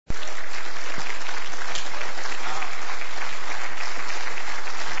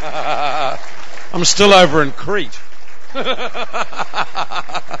I'm still over in Crete.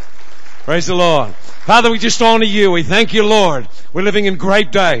 Praise the Lord. Father, we just honor you. We thank you, Lord. We're living in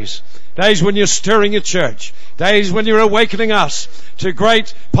great days. Days when you're stirring your church. Days when you're awakening us to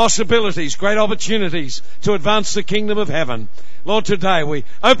great possibilities, great opportunities to advance the kingdom of heaven. Lord, today we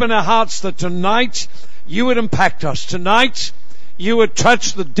open our hearts that tonight you would impact us. Tonight you would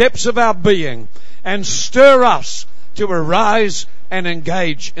touch the depths of our being and stir us to arise and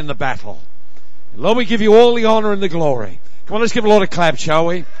engage in the battle. Lord, we give you all the honor and the glory. Come on, let's give the Lord a clap, shall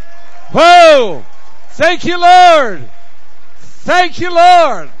we? Whoa! Thank you, Lord! Thank you,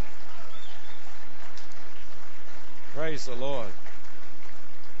 Lord! Praise the Lord.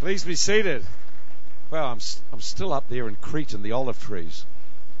 Please be seated. Well, I'm still up there in Crete in the olive trees.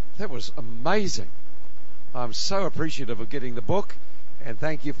 That was amazing. I'm so appreciative of getting the book, and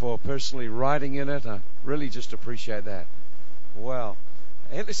thank you for personally writing in it. I really just appreciate that. Well,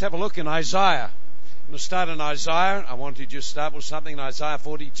 let's have a look in Isaiah. I'm going to start in Isaiah. I want to just start with something in Isaiah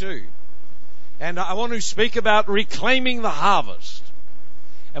 42. And I want to speak about reclaiming the harvest.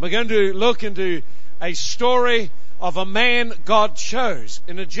 And we're going to look into a story of a man God chose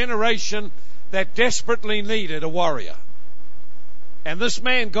in a generation that desperately needed a warrior. And this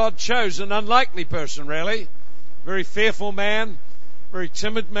man God chose, an unlikely person really, very fearful man, very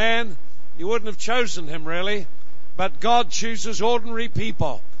timid man. You wouldn't have chosen him really, but God chooses ordinary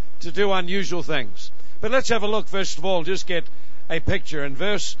people to do unusual things. But let's have a look first of all, just get a picture. In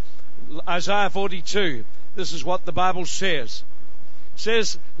verse Isaiah 42, this is what the Bible says. It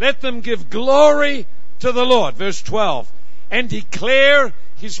says, let them give glory to the Lord, verse 12, and declare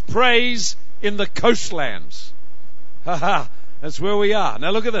his praise in the coastlands. That's where we are.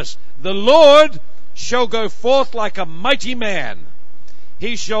 Now look at this. The Lord shall go forth like a mighty man.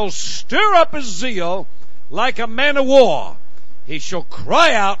 He shall stir up his zeal like a man of war. He shall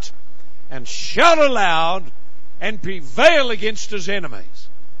cry out and shout aloud and prevail against his enemies.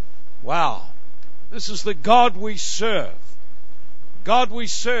 Wow. This is the God we serve. God we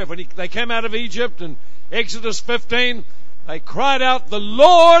serve. When they came out of Egypt in Exodus 15, they cried out, the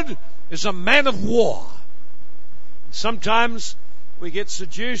Lord is a man of war. Sometimes we get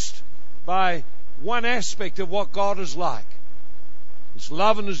seduced by one aspect of what God is like. His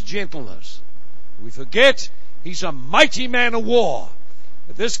love and his gentleness. We forget he's a mighty man of war.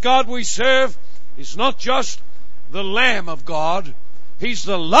 But this God we serve is not just the Lamb of God. He's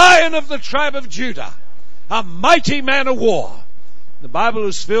the Lion of the tribe of Judah. A mighty man of war. The Bible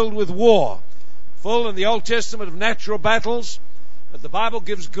is filled with war. Full in the Old Testament of natural battles. But the Bible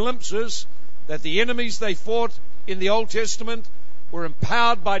gives glimpses that the enemies they fought in the Old Testament were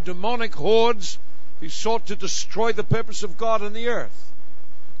empowered by demonic hordes who sought to destroy the purpose of God on the earth.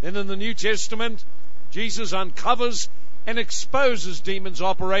 Then in the New Testament, Jesus uncovers and exposes demons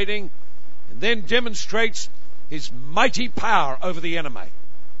operating and then demonstrates his mighty power over the enemy.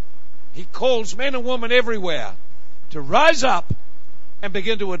 He calls men and women everywhere to rise up and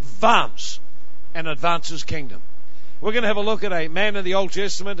begin to advance his kingdom. We're going to have a look at a man in the Old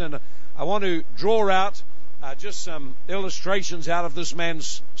Testament, and I want to draw out just some illustrations out of this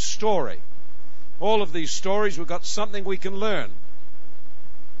man's story. All of these stories, we've got something we can learn.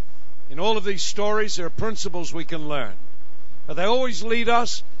 In all of these stories, there are principles we can learn. But they always lead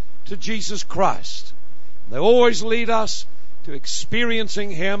us to Jesus Christ. They always lead us to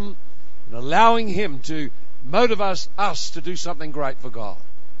experiencing him and allowing him to motivate us to do something great for God.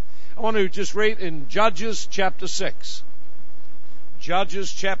 I want to just read in Judges chapter 6.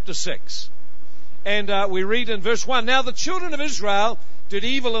 Judges chapter 6. And we read in verse 1, now the children of Israel did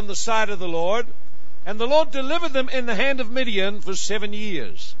evil in the sight of the Lord, and the Lord delivered them in the hand of Midian for 7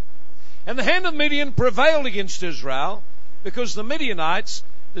 years. And the hand of Midian prevailed against Israel, because the Midianites,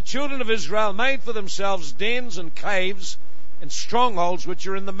 the children of Israel, made for themselves dens and caves and strongholds which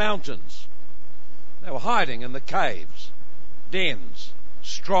are in the mountains. They were hiding in the caves, dens,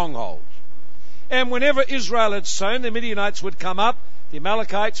 strongholds. And whenever Israel had sown, the Midianites would come up, the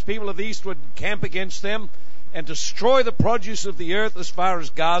Amalekites, people of the east, would camp against them and destroy the produce of the earth as far as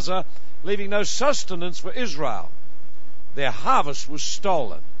Gaza, leaving no sustenance for Israel. Their harvest was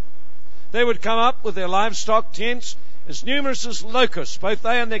stolen. They would come up with their livestock, tents, as numerous as locusts. Both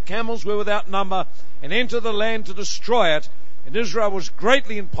they and their camels were without number, and enter the land to destroy it. And Israel was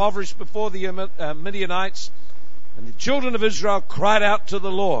greatly impoverished before the Midianites. And the children of Israel cried out to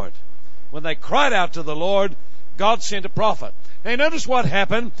the Lord. When they cried out to the Lord, God sent a prophet. Now notice what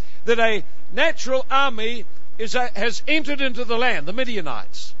happened, that a natural army has entered into the land, the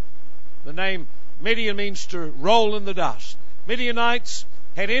Midianites. The name Midian means to roll in the dust. Midianites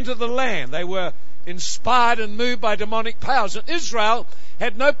had entered the land. They were inspired and moved by demonic powers. And Israel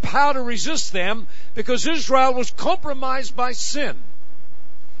had no power to resist them because Israel was compromised by sin.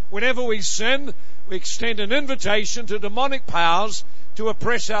 Whenever we sin, we extend an invitation to demonic powers to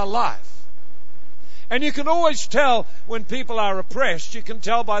oppress our life. And you can always tell when people are oppressed. You can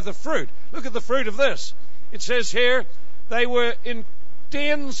tell by the fruit. Look at the fruit of this. It says here, they were in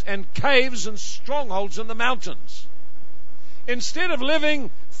dens and caves and strongholds in the mountains. Instead of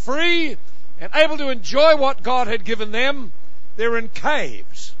living free and able to enjoy what God had given them, they're in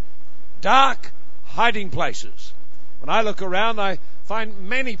caves, dark hiding places. When I look around, I find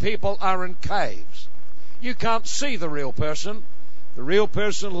many people are in caves. You can't see the real person. The real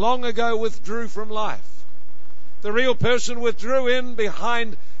person long ago withdrew from life. The real person withdrew in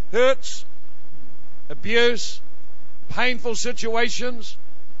behind hurts, abuse, painful situations,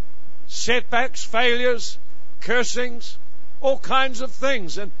 setbacks, failures, cursings, all kinds of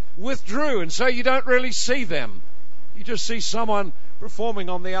things, and withdrew. And so you don't really see them. You just see someone performing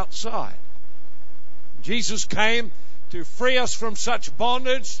on the outside. Jesus came to free us from such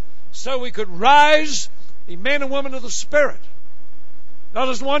bondage so we could rise, be men and women of the Spirit. God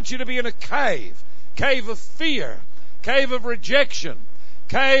doesn't want you to be in a cave of fear, cave of rejection,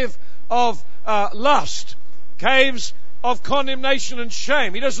 cave of lust, caves of condemnation and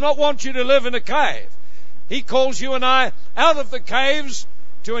shame. He does not want you to live in a cave. He calls you and I out of the caves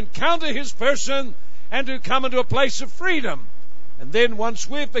to encounter His person and to come into a place of freedom. And then once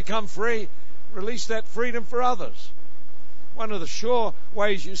we've become free, release that freedom for others. One of the sure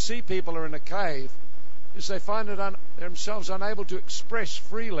ways you see people are in a cave is they find themselves unable to express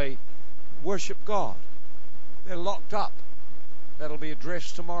freely worship God. They're locked up. That'll be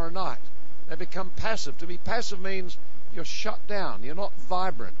addressed tomorrow night. They become passive. To be passive means you're shut down. You're not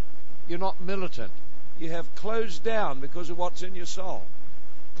vibrant. You're not militant. You have closed down because of what's in your soul.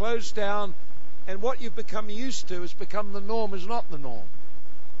 Closed down, and what you've become used to has become the norm is not the norm.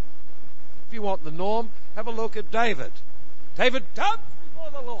 If you want the norm, have a look at David. David danced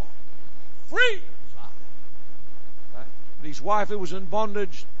before the Lord. Free. But his wife, who was in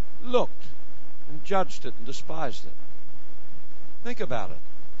bondage, looked and judged it and despised it. Think about it.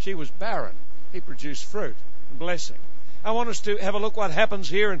 She was barren. He produced fruit and blessing. I want us to have a look what happens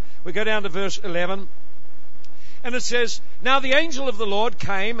here, and we go down to verse 11. And it says, Now the angel of the Lord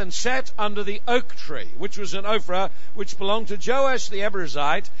came and sat under the oak tree, which was in Ophrah, which belonged to Joash the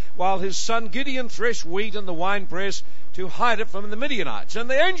Abiezrite, while his son Gideon threshed wheat in the winepress to hide it from the Midianites. And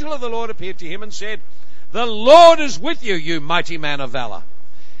the angel of the Lord appeared to him and said, The Lord is with you, you mighty man of valor.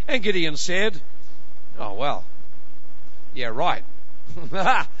 And Gideon said, Oh, well, yeah, right.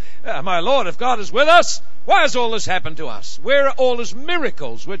 My Lord, if God is with us, why has all this happened to us? Where are all his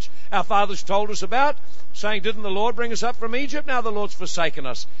miracles which our fathers told us about, saying, Didn't the Lord bring us up from Egypt? Now the Lord's forsaken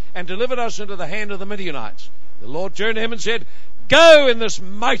us and delivered us into the hand of the Midianites. The Lord turned to him and said, Go in this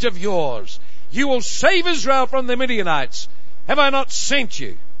might of yours. You will save Israel from the Midianites. Have I not sent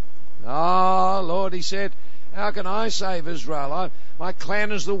you? Ah, Lord, he said, how can I save Israel? My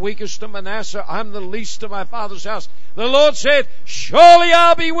clan is the weakest of Manasseh. I'm the least of my father's house. The Lord said, Surely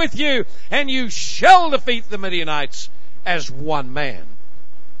I'll be with you, and you shall defeat the Midianites as one man.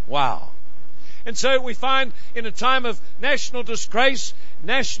 Wow. And so we find in a time of national disgrace,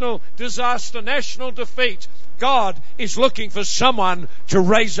 national disaster, national defeat, God is looking for someone to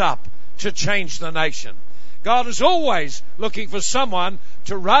raise up to change the nation. God is always looking for someone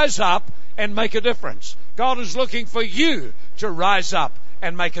to rise up and make a difference. God is looking for you to rise up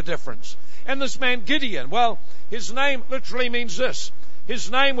and make a difference. And this man Gideon, well, his name literally means this. His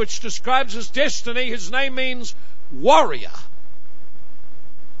name, which describes his destiny, his name means warrior.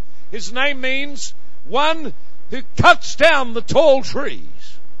 His name means one who cuts down the tall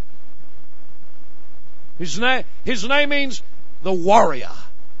trees. His name means the warrior.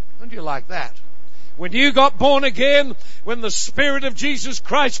 Don't you like that? When you got born again, when the Spirit of Jesus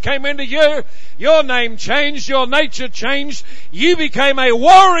Christ came into you, your name changed, your nature changed. You became a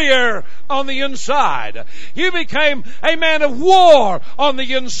warrior on the inside. You became a man of war on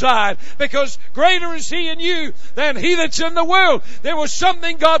the inside, because greater is He in you than he that's in the world. There was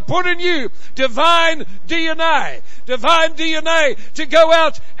something God put in you, divine DNA to go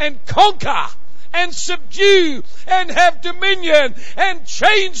out and conquer and subdue and have dominion and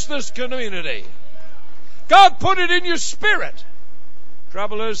change this community. God put it in your spirit.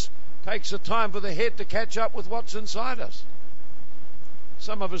 Trouble is, it takes a time for the head to catch up with what's inside us.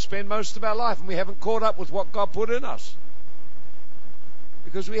 Some of us spend most of our life and we haven't caught up with what God put in us,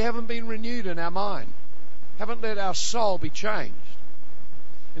 because we haven't been renewed in our mind, haven't let our soul be changed.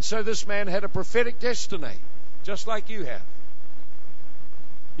 And so this man had a prophetic destiny, just like you have.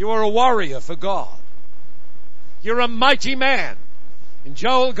 You are a warrior for God. You're a mighty man. In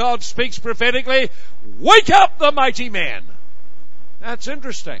Joel, God speaks prophetically, wake up the mighty men. That's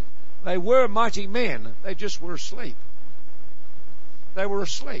interesting. They were mighty men. They just were asleep. They were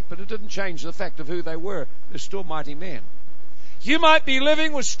asleep, but it didn't change the fact of who they were. They're still mighty men. You might be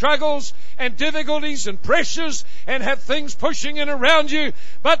living with struggles and difficulties and pressures and have things pushing in around you,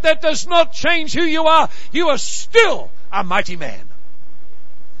 but that does not change who you are. You are still a mighty man.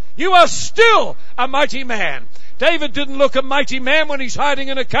 You are still a mighty man. David didn't look a mighty man when he's hiding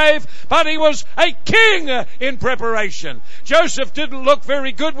in a cave, but he was a king in preparation. Joseph didn't look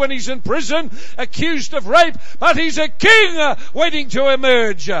very good when he's in prison, accused of rape, but he's a king waiting to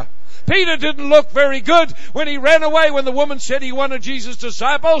emerge. Peter didn't look very good when he ran away when the woman said he wanted Jesus'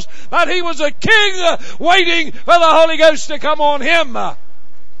 disciples, but he was a king waiting for the Holy Ghost to come on him.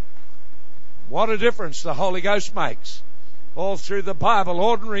 What a difference the Holy Ghost makes. All through the Bible,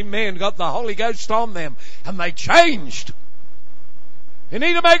 ordinary men got the Holy Ghost on them and they changed. You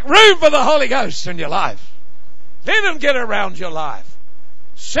need to make room for the Holy Ghost in your life. Let Him get around your life.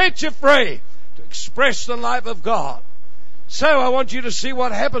 Set you free to express the life of God. So I want you to see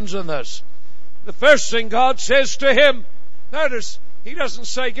what happens in this. The first thing God says to him, notice, He doesn't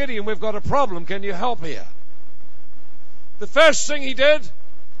say, Gideon, we've got a problem, can you help here? The first thing He did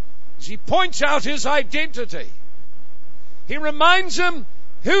is He points out his identity. He reminds him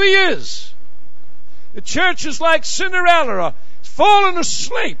who he is. The church is like Cinderella, fallen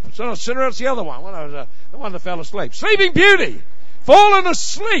asleep. It's not Cinderella, it's the other one. The one that fell asleep. Sleeping Beauty, fallen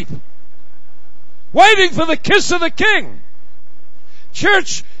asleep, waiting for the kiss of the King.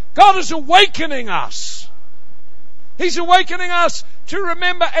 Church, God is awakening us. He's awakening us to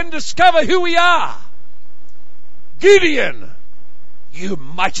remember and discover who we are. Gideon, you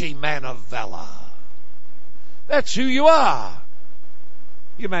mighty man of valor. That's who you are.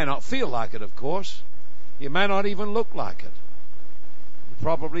 You may not feel like it, of course. You may not even look like it. You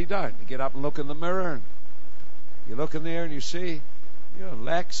probably don't. You get up and look in the mirror and you look in there and you see your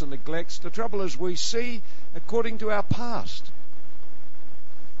lacks and neglects. The trouble is we see according to our past.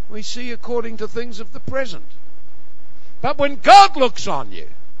 We see according to things of the present. But when God looks on you,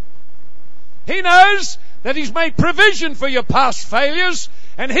 He knows that He's made provision for your past failures,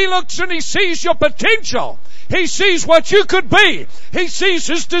 and He looks and He sees your potential. He sees what you could be. He sees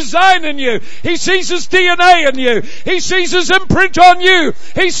His design in you. He sees His DNA in you. He sees His imprint on you.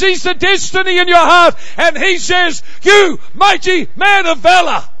 He sees the destiny in your heart. And He says, you mighty man of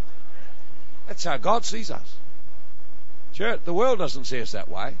valor. That's how God sees us. Church, the world doesn't see us that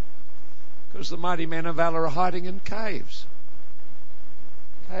way. Because the mighty men of valor are hiding in caves.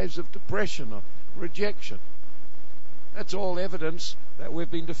 Caves of depression or rejection. That's all evidence that we've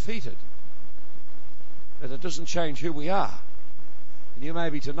been defeated. That it doesn't change who we are. And you may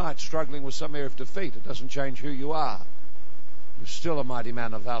be tonight struggling with some area of defeat. It doesn't change who you are. You're still a mighty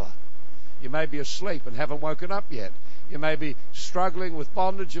man of valor. You may be asleep and haven't woken up yet. You may be struggling with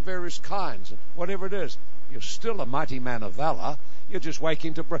bondage of various kinds. Whatever it is, you're still a mighty man of valor. You're just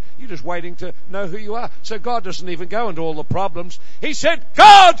waiting to know who you are. So God doesn't even go into all the problems. He said,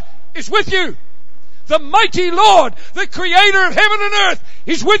 God is with you. The mighty Lord, the creator of heaven and earth,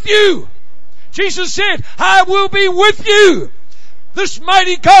 is with you. Jesus said, I will be with you. This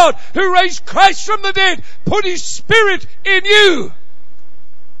mighty God who raised Christ from the dead put His Spirit in you.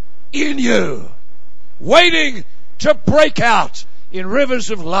 In you. Waiting to break out in rivers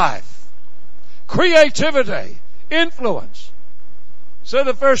of life. Creativity. Influence. So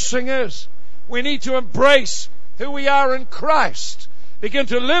the first thing is, we need to embrace who we are in Christ. Begin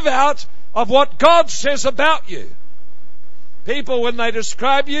to live out of what God says about you. People, when they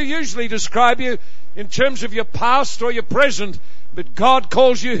describe you, usually describe you in terms of your past or your present, but God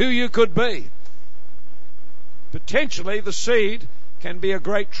calls you who you could be. Potentially, the seed can be a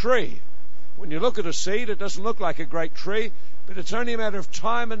great tree. When you look at a seed, it doesn't look like a great tree, but it's only a matter of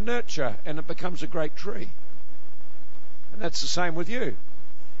time and nurture, and it becomes a great tree. And that's the same with you.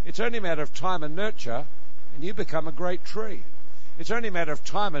 It's only a matter of time and nurture, and you become a great tree. It's only a matter of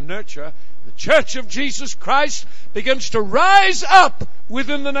time and nurture. The Church of Jesus Christ begins to rise up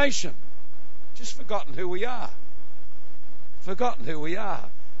within the nation. Just forgotten who we are. Forgotten who we are.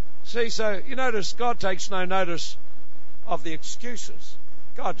 See, so you notice God takes no notice of the excuses.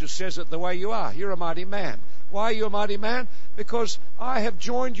 God just says it the way you are. You're a mighty man. Why are you a mighty man? Because I have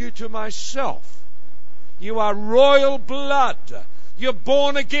joined you to myself. You are royal blood. You're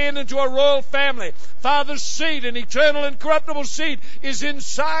born again into a royal family. Father's seed, an eternal incorruptible seed, is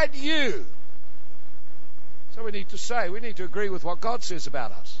inside you. So we need to agree with what God says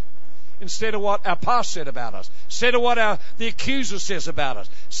about us. instead of what our past said about us, instead of what the accuser says about us,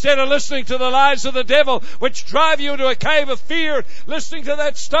 instead of listening to the lies of the devil which drive you into a cave of fear, listening to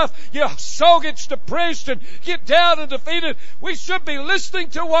that stuff, your soul gets depressed and get down and defeated. We should be listening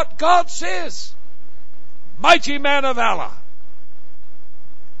to what God says. Mighty man of valor.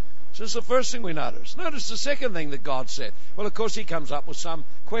 So this is the first thing we notice. Notice the second thing that God said. Well, of course, he comes up with some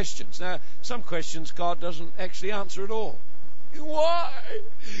questions. Now, some questions God doesn't actually answer at all. Why?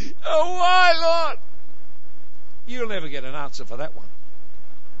 Oh, why, Lord? You'll never get an answer for that one.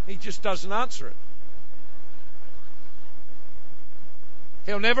 He just doesn't answer it.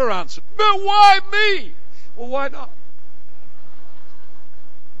 He'll never answer. But why me? Well, why not?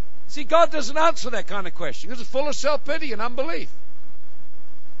 See, God doesn't answer that kind of question because it's full of self-pity and unbelief.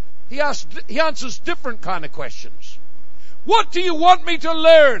 He answers different kind of questions. What do you want me to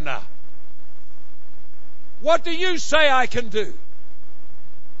learn? What do you say I can do?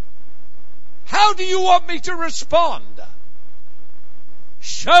 How do you want me to respond?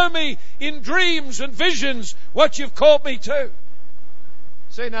 Show me in dreams and visions what you've called me to.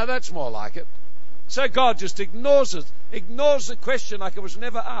 See, now that's more like it. So God just ignores it, ignores the question like it was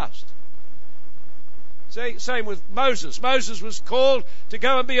never asked. See, same with Moses. Moses was called to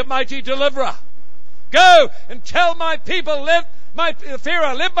go and be a mighty deliverer. Go and tell my people,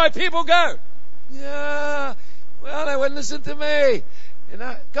 Pharaoh, let my people go. Yeah, well, they wouldn't listen to me. You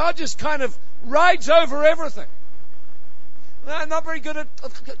know, God just kind of rides over everything. I'm not very good at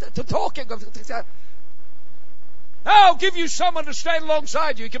talking. I'll give you someone to stand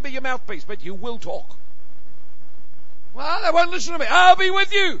alongside you. He can be your mouthpiece, but you will talk. Well, they won't listen to me. I'll be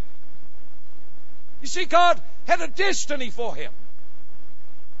with you. You see, God had a destiny for him.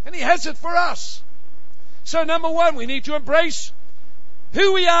 And he has it for us. So number one, we need to embrace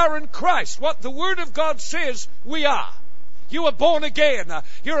who we are in Christ, what the Word of God says we are. You are born again.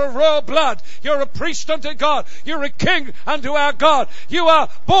 You're a royal blood. You're a priest unto God. You're a king unto our God. You are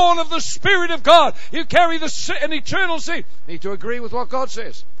born of the Spirit of God. You carry an eternal seed. You need to agree with what God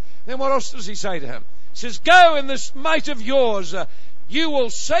says. Then what else does he say to him? He says, go in this might of yours. You will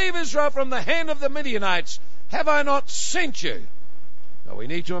save Israel from the hand of the Midianites. Have I not sent you? No, we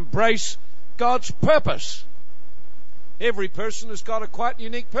need to embrace God's purpose. Every person has got a quite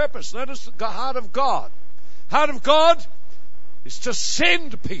unique purpose. Notice the heart of God. Heart of God is to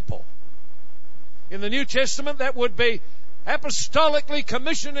send people. In the New Testament, that would be apostolically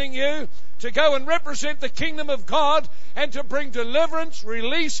commissioning you to go and represent the kingdom of God and to bring deliverance,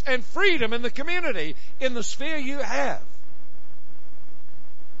 release, and freedom in the community, in the sphere you have.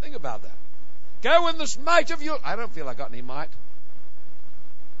 Think about that. Go in this might of you. I don't feel I got any might.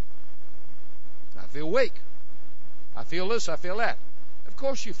 I feel weak. I feel this, I feel that. Of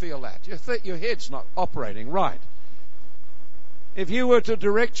course you feel that. Your head's not operating right. If you were to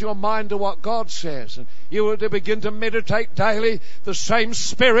direct your mind to what God says, and you were to begin to meditate daily, the same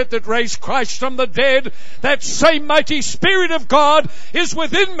Spirit that raised Christ from the dead, that same mighty Spirit of God is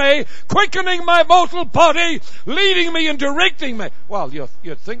within me, quickening my mortal body, leading me and directing me. Well,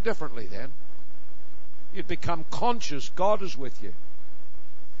 you'd think differently then. You'd become conscious God is with you.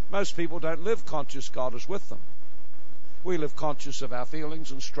 Most people don't live conscious God is with them. We live conscious of our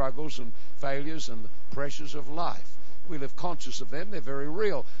feelings and struggles and failures and the pressures of life. We live conscious of them. They're very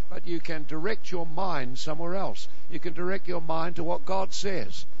real. But you can direct your mind somewhere else. You can direct your mind to what God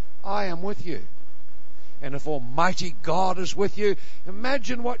says. I am with you. And if Almighty God is with you,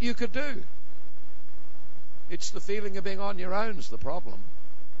 imagine what you could do. It's the feeling of being on your own is the problem.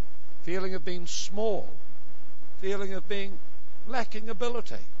 Feeling of being small. Feeling of being lacking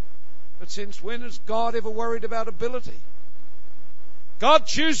ability. But since when has God ever worried about ability? God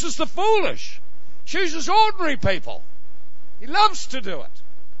chooses the foolish. Chooses ordinary people. He loves to do it.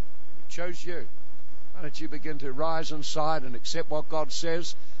 He chose you. Why don't you begin to rise inside and accept what God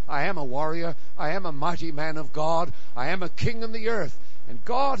says? I am a warrior. I am a mighty man of God. I am a king in the earth. And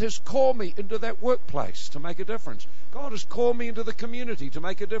God has called me into that workplace to make a difference. God has called me into the community to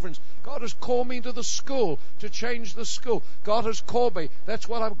make a difference. God has called me into the school to change the school. God has called me. That's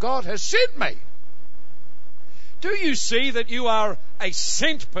what God has sent me. Do you see that you are a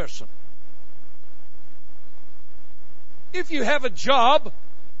sent person? If you have a job,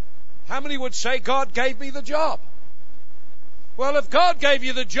 how many would say God gave me the job? Well, if God gave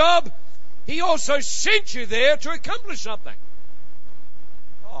you the job, He also sent you there to accomplish something.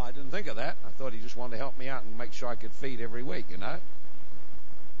 Oh, I didn't think of that. I thought He just wanted to help me out and make sure I could feed every week, you know.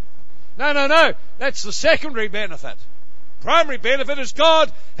 No. That's the secondary benefit. Primary benefit is God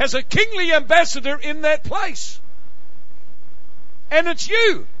has a kingly ambassador in that place. And it's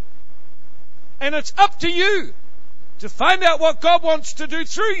you. And it's up to you to find out what God wants to do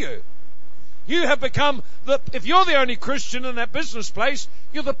through you. You have become if you're the only Christian in that business place,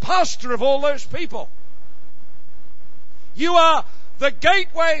 you're the pastor of all those people. You are the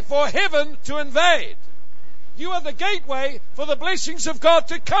gateway for heaven to invade. You are the gateway for the blessings of God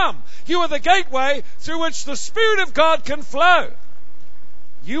to come. You are the gateway through which the Spirit of God can flow.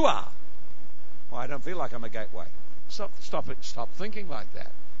 You are. Well, I don't feel like I'm a gateway. Stop it. Stop thinking like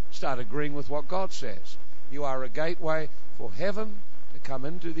that. Start agreeing with what God says. You are a gateway for heaven to come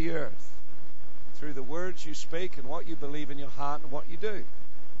into the earth through the words you speak and what you believe in your heart and what you do.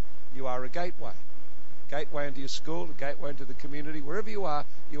 You are a gateway. Gateway into your school, a gateway into the community. Wherever you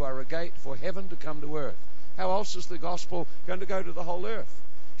are a gate for heaven to come to earth. How else is the gospel going to go to the whole earth?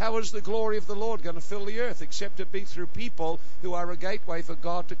 How is the glory of the Lord going to fill the earth except it be through people who are a gateway for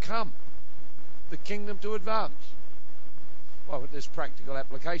God to come, the kingdom to advance? Well, there's practical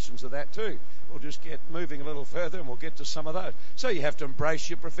applications of that too. We'll just get moving a little further and we'll get to some of those. So you have to embrace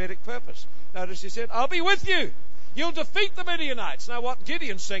your prophetic purpose. Notice he said, I'll be with you. You'll defeat the Midianites. Now what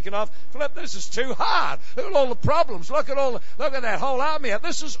Gideon's thinking of, Philip, this is too hard. Look at all the problems. Look at that whole army.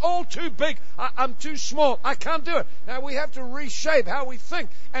 This is all too big. I'm too small. I can't do it. Now we have to reshape how we think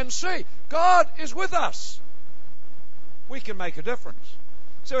and see God is with us. We can make a difference.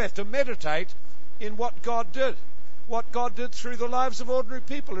 So we have to meditate in what God did. What God did through the lives of ordinary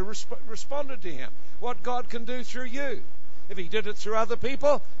people who responded to Him. What God can do through you. If He did it through other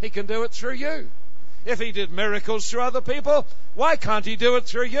people, He can do it through you. If He did miracles through other people, why can't He do it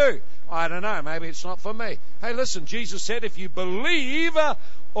through you? I don't know, maybe it's not for me. Hey, listen, Jesus said, if you believe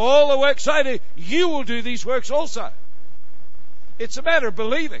all the works I do, you will do these works also. It's a matter of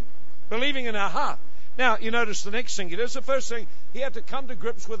believing in our heart. Now, you notice the next thing he does. The first thing, he had to come to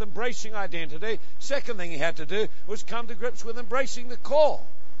grips with embracing identity. Second thing he had to do was come to grips with embracing the call.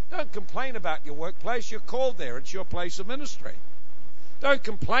 Don't complain about your workplace. You're called there. It's your place of ministry. Don't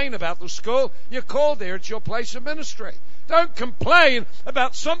complain about the school. You're called there. It's your place of ministry. Don't complain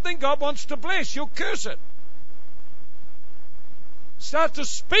about something God wants to bless. You'll curse it. Start to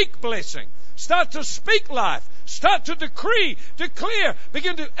speak blessing. Start to speak life. Start to decree, declare,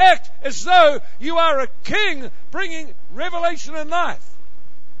 begin to act as though you are a king bringing revelation and life.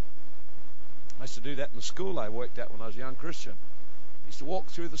 I used to do that in the school I worked at when I was a young Christian. I used to walk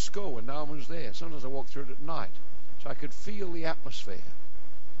through the school when no one was there. Sometimes I walked through it at night so I could feel the atmosphere.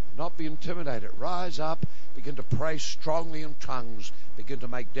 Not be intimidated. Rise up, begin to pray strongly in tongues, begin to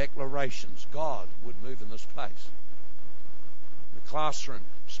make declarations. God would move in this place. In the classroom,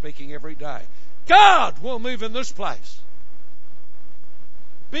 speaking every day. God will move in this place.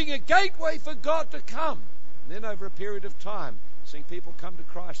 Being a gateway for God to come. And then over a period of time, seeing people come to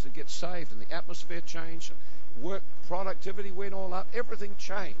Christ and get saved and the atmosphere changed, work productivity went all up, everything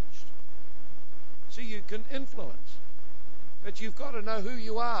changed. So you can influence. But you've got to know who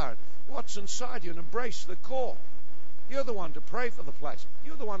you are, what's inside you, and embrace the call. You're the one to pray for the place.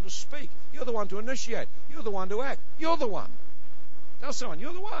 You're the one to speak. You're the one to initiate. You're the one to act. You're the one. Tell someone,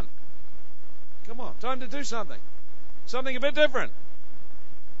 you're the one. Come on, time to do something. Something a bit different.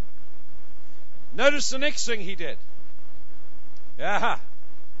 Notice the next thing he did.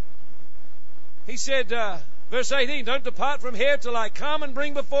 He said, verse 18, don't depart from here till I come and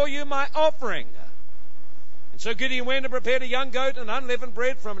bring before you my offering. And so Gideon went and prepared a young goat and unleavened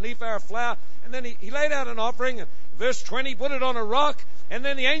bread from an ephah of flour. And then he laid out an offering. And verse 20, put it on a rock. And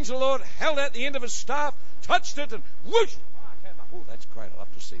then the angel of the Lord held out the end of his staff, touched it, and whoosh! Oh, that's great. I'd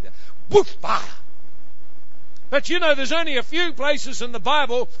love to see that. Whoosh! Fire! But you know, there's only a few places in the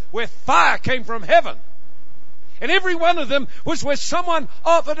Bible where fire came from heaven. And every one of them was where someone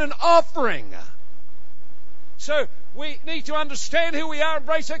offered an offering. So we need to understand who we are,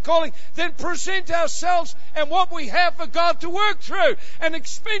 embrace our calling, then present ourselves and what we have for God to work through. An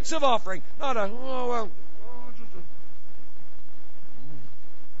expensive offering. Not a,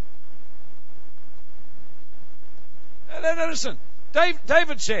 Now listen,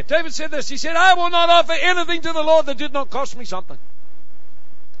 David said this. He said, I will not offer anything to the Lord that did not cost me something.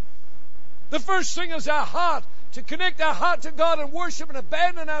 The first thing is our heart. To connect our heart to God and worship and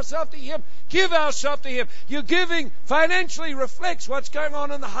abandon ourselves to Him. Give ourselves to Him. Your giving financially reflects what's going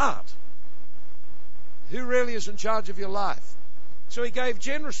on in the heart. Who really is in charge of your life? So he gave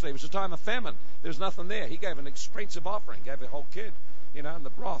generously. It was a time of famine. There was nothing there. He gave an expensive offering. Gave a whole kid, in the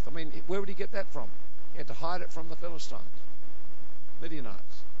broth. I mean, where would he get that from? He had to hide it from the Philistines.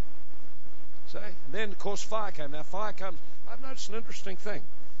 Midianites. See? And then, of course, fire came. Now, fire comes. I've noticed an interesting thing.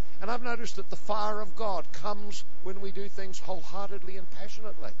 And I've noticed that the fire of God comes when we do things wholeheartedly and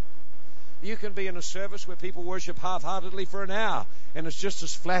passionately. You can be in a service where people worship half-heartedly for an hour, and it's just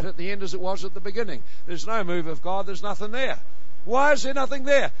as flat at the end as it was at the beginning. There's no move of God. There's nothing there. Why is there nothing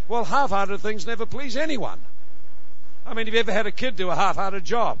there? Well, half-hearted things never please anyone. I mean, have you ever had a kid do a half-hearted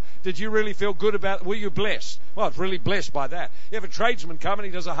job? Did you really feel good about it? Were you blessed? Well, it's really blessed by that. You have a tradesman come and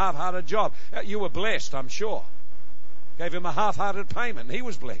he does a half-hearted job. You were blessed, I'm sure. Gave him a half-hearted payment and he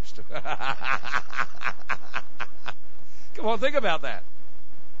was blessed. Come on, think about that.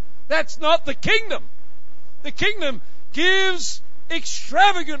 That's not the kingdom. The kingdom gives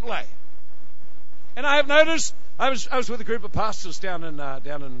extravagantly. And I have noticed, I was with a group of pastors down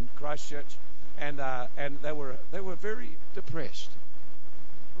in Christchurch, and they were very depressed.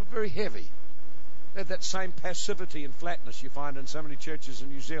 They were very heavy. They had that same passivity and flatness you find in so many churches in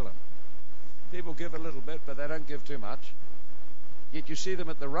New Zealand. People give a little bit, but they don't give too much. Yet you see them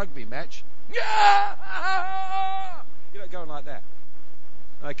at the rugby match, going like that.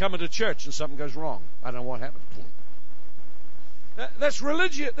 They come into church and something goes wrong. I don't know what happened. That's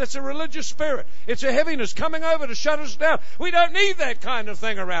religious. That's a religious spirit. It's a heaviness coming over to shut us down. We don't need that kind of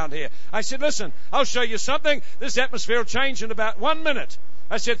thing around here. I said, listen, I'll show you something. This atmosphere will change in about 1 minute.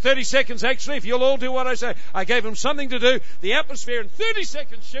 I said 30 seconds actually, if you'll all do what I say. I gave them something to do. The atmosphere in 30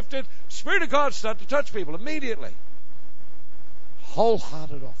 seconds shifted. Spirit of God started to touch people immediately.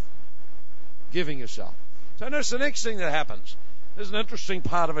 Wholehearted offering. Giving yourself. So notice the next thing that happens. There's an interesting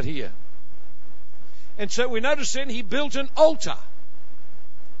part of it here. And so we notice then he built an altar.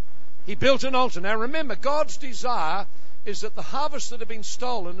 He built an altar. Now remember, God's desire is that the harvest that had been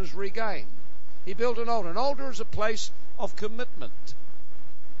stolen is regained. He built an altar. An altar is a place of commitment.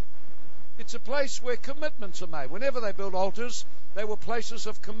 It's a place where commitments are made. Whenever they built altars, they were places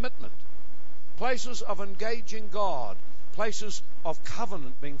of commitment. Places of engaging God. Places of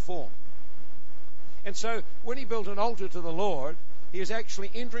covenant being formed. And so when he built an altar to the Lord, he is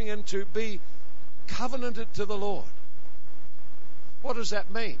actually entering into be covenanted to the Lord. What does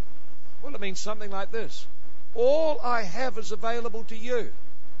that mean? Well, it means something like this. All I have is available to you.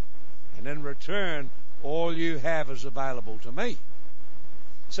 And in return, all you have is available to me.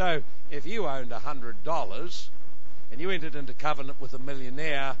 So, if you owned $100 and you entered into covenant with a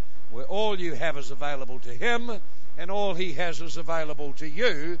millionaire where all you have is available to him and all he has is available to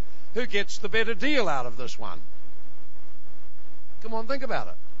you, who gets the better deal out of this one? Come on, think about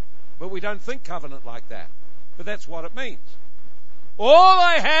it. But we don't think covenant like that. But that's what it means. All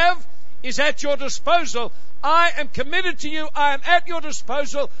I have is at your disposal. I am committed to you. I am at your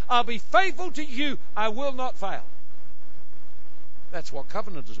disposal. I'll be faithful to you. I will not fail. That's what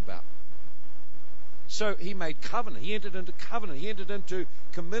covenant is about. So he made covenant. He entered into covenant. He entered into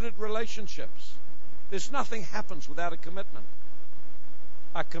committed relationships. There's nothing happens without a commitment.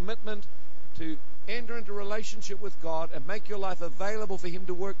 A commitment to enter into relationship with God and make your life available for him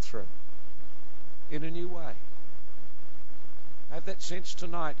to work through in a new way. I have that sense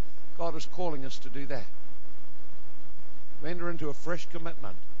tonight God is calling us to do that. To enter into a fresh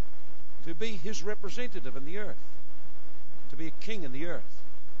commitment. To be his representative in the earth. To be a king in the earth.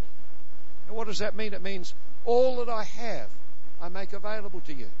 And what does that mean? It means all that I have, I make available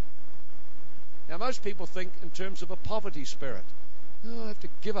to you. Now most people think in terms of a poverty spirit. Oh, I have to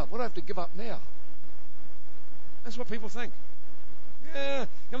give up. What do I have to give up now? That's what people think. Yeah,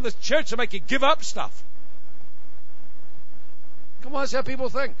 the church will make you give up stuff. Come on, that's how people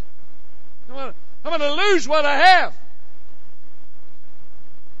think. I'm going to lose what I have.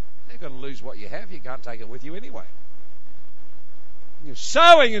 You're going to lose what you have. You can't take it with you anyway. You're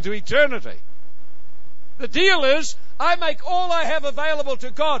sowing into eternity. The deal is, I make all I have available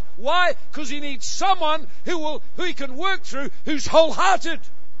to God. Why? Because he needs someone who he can work through, who's wholehearted.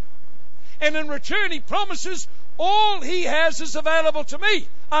 And in return, he promises, all he has is available to me.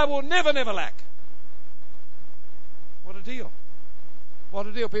 I will never, never lack. What a deal. What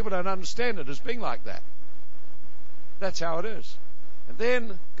a deal. People don't understand it as being like that. That's how it is. And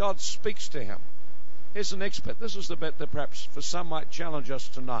then God speaks to him. Here's the next bit. This is the bit that perhaps for some might challenge us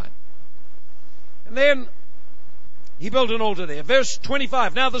tonight. And then he built an altar there. Verse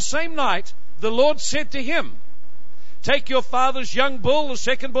 25. Now the same night the Lord said to him, take your father's young bull, the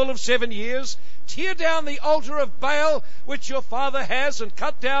second bull of 7 years, tear down the altar of Baal which your father has, and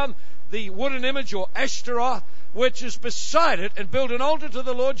cut down the wooden image or Ashtaroth which is beside it, and build an altar to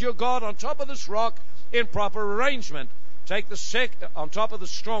the Lord your God on top of this rock in proper arrangement. Take the on top of the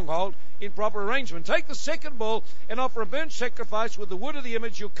stronghold in proper arrangement. Take the second bull and offer a burnt sacrifice with the wood of the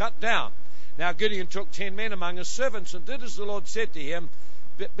image you cut down. Now Gideon took 10 men among his servants and did as the Lord said to him.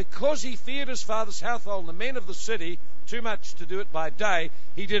 But because he feared his father's household and the men of the city too much to do it by day,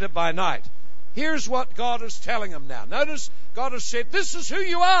 he did it by night. Here's what God is telling him now. Notice God has said, this is who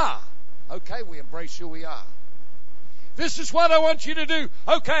you are. Okay, we embrace who we are. This is what I want you to do.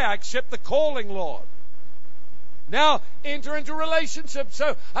 Okay, I accept the calling, Lord. Now enter into relationship.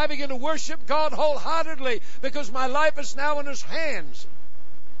 So I begin to worship God wholeheartedly because my life is now in His hands.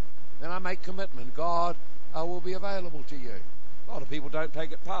 Then I make commitment. God, I will be available to you. A lot of people don't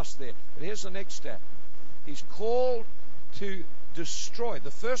take it past there. But here's the next step. He's called to destroy. The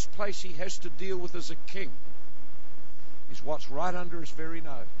first place he has to deal with as a king is what's right under his very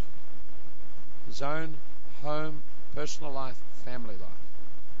nose. His own home, personal life, family life.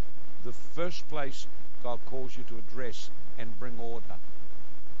 The first place God calls you to address and bring order.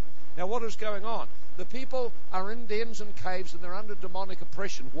 Now what is going on? The people are in dens and caves and they're under demonic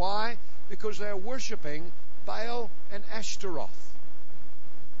oppression. Why? Because they are worshipping Baal and Ashtaroth.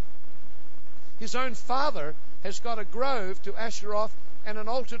 His own father has got a grove to Ashtaroth and an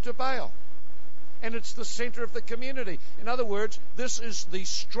altar to Baal. And it's the center of the community. In other words, this is the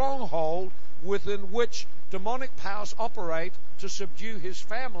stronghold within which demonic powers operate to subdue his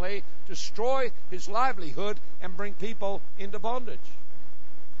family, destroy his livelihood, and bring people into bondage.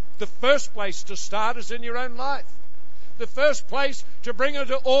 The first place to start is in your own life. The first place to bring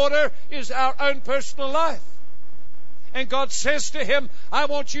into order is our own personal life. And God says to him, I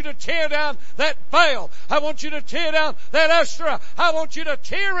want you to tear down that Baal. I want you to tear down that Ashtoreth. I want you to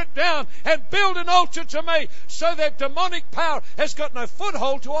tear it down and build an altar to me so that demonic power has got no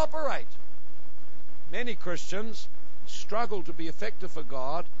foothold to operate. Many Christians struggle to be effective for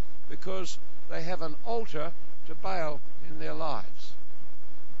God because they have an altar to Baal in their lives.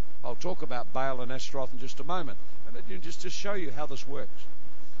 I'll talk about Baal and Ashtaroth in just a moment. But just to show you how this works.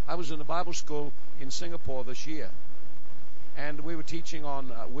 I was in a Bible school in Singapore this year. And we were teaching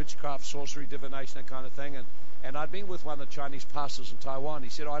on witchcraft, sorcery, divination, that kind of thing. And I'd been with one of the Chinese pastors in Taiwan. He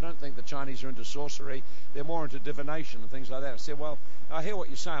said, I don't think the Chinese are into sorcery. They're more into divination and things like that. I said, well, I hear what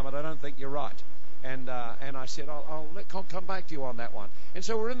you're saying, but I don't think you're right. And I said, I'll come back to you on that one. And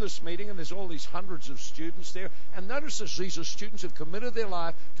so we're in this meeting, and there's all these hundreds of students there. And notice this, these are students who have committed their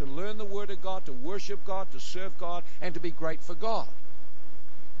life to learn the Word of God, to worship God, to serve God, and to be great for God.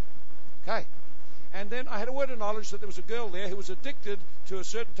 Okay. And then I had a word of knowledge that there was a girl there who was addicted to a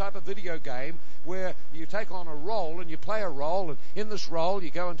certain type of video game where you take on a role and you play a role, and in this role you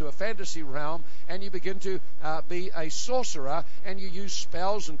go into a fantasy realm and you begin to be a sorcerer, and you use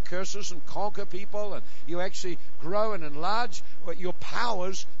spells and curses and conquer people, and you actually grow and enlarge your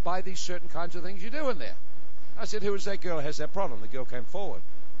powers by these certain kinds of things you do in there. I said, who is that girl who has that problem? The girl came forward.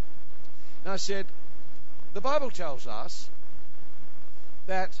 And I said, the Bible tells us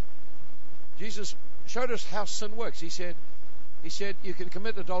that Jesus showed us how sin works. He said you can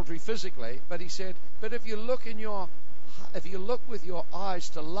commit adultery physically, but he said, but if you look with your eyes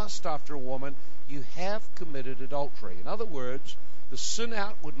to lust after a woman, you have committed adultery. In other words, the sin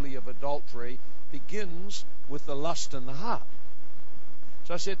outwardly of adultery begins with the lust in the heart.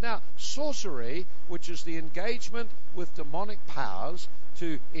 So I said, now, sorcery, which is the engagement with demonic powers,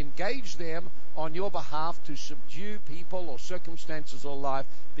 to engage them on your behalf to subdue people or circumstances or life,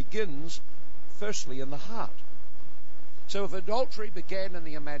 begins firstly in the heart. So if adultery began in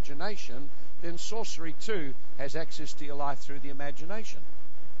the imagination, then sorcery too has access to your life through the imagination.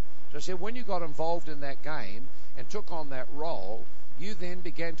 So I said, when you got involved in that game and took on that role, you then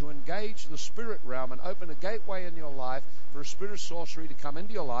began to engage the spirit realm and open a gateway in your life for a spirit of sorcery to come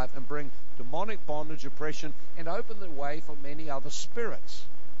into your life and bring demonic bondage, oppression, and open the way for many other spirits.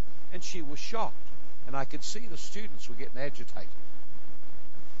 And she was shocked. And I could see the students were getting agitated.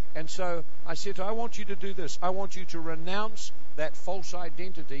 And so I said, I want you to do this. I want you to renounce that false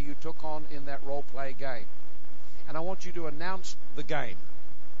identity you took on in that role-play game. And I want you to announce the game.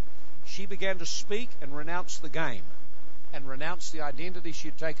 She began to speak and renounce the game and renounce the identity she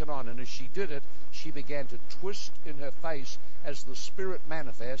had taken on. And as she did it, she began to twist in her face as the spirit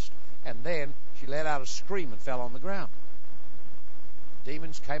manifest. And then she let out a scream and fell on the ground.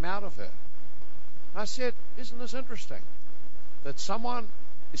 Demons came out of her. I said, isn't this interesting? That someone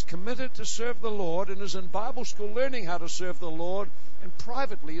is committed to serve the Lord and is in Bible school learning how to serve the Lord, and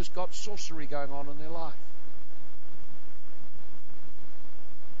privately has got sorcery going on in their life.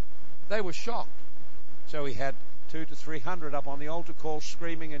 They were shocked. So he had 200 to 300 up on the altar call,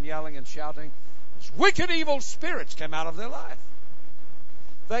 screaming and yelling and shouting. These wicked, evil spirits came out of their life.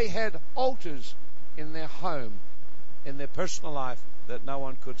 They had altars in their home, in their personal life, that no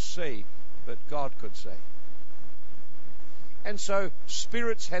one could see, but God could see. And so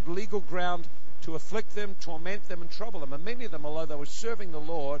spirits had legal ground to afflict them, torment them, and trouble them. And many of them, although they were serving the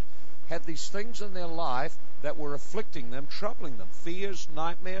Lord, had these things in their life that were afflicting them, troubling them. Fears,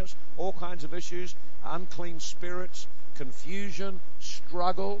 nightmares, all kinds of issues, unclean spirits, confusion,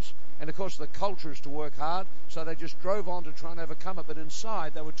 struggles. And of course the culture is to work hard, so they just drove on to try and overcome it. But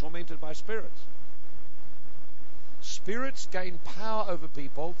inside they were tormented by spirits. Spirits gain power over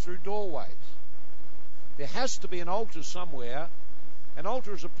people through doorways. There has to be an altar somewhere. An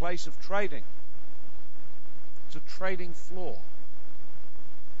altar is a place of trading. It's a trading floor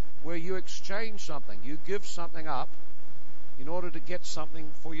where you exchange something. You give something up in order to get something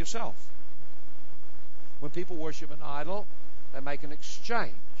for yourself. When people worship an idol, they make an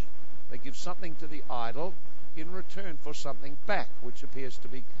exchange. They give something to the idol in return for something back, which appears to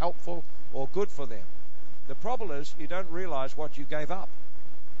be helpful or good for them. The problem is you don't realize what you gave up.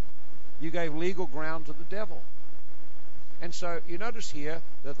 You gave legal ground to the devil. And so you notice here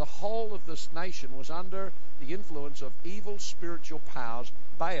that the whole of this nation was under the influence of evil spiritual powers,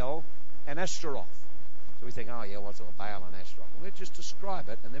 Baal and Ashtaroth. So we think, oh yeah, what's all Baal and Ashtaroth? Well, let's just describe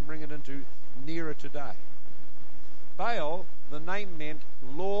it and then bring it into nearer today. Baal, the name meant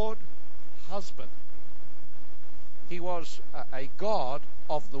Lord Husband. He was a god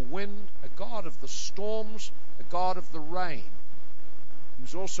of the wind, a god of the storms, a god of the rain. He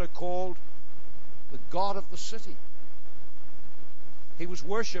was also called the god of the city. He was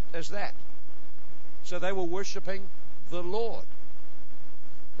worshipped as that. So they were worshipping the Lord.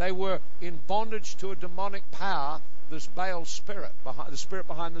 They were in bondage to a demonic power, this Baal spirit, the spirit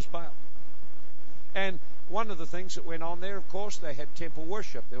behind this Baal. And one of the things that went on there, of course, they had temple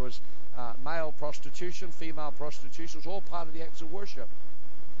worship. There was male prostitution, female prostitution. It was all part of the acts of worship.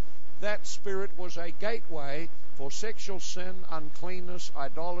 That spirit was a gateway for sexual sin, uncleanness,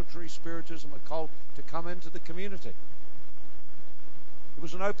 idolatry, spiritism, occult to come into the community. It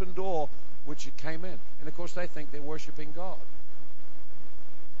was an open door which it came in. And of course they think they're worshipping God.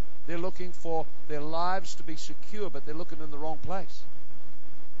 They're looking for their lives to be secure, but they're looking in the wrong place.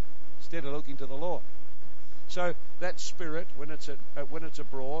 Instead of looking to the Lord. So that spirit, when it's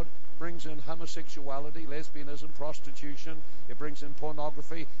abroad, brings in homosexuality, lesbianism, prostitution. It brings in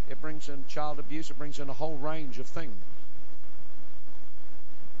pornography. It brings in child abuse. It brings in a whole range of things.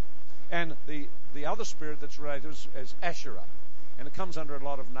 And the other spirit that's related is Asherah. And it comes under a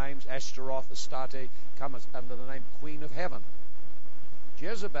lot of names. Ashtaroth, Astarte, comes under the name Queen of Heaven.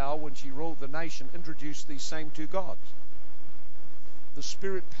 Jezebel, when she ruled the nation, introduced these same two gods. The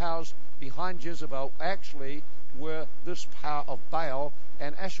spirit powers behind Jezebel actually were this power of Baal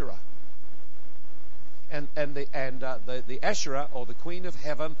and Asherah. And the Asherah, or the Queen of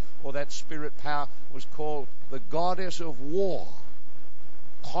Heaven, or that spirit power, was called the goddess of war.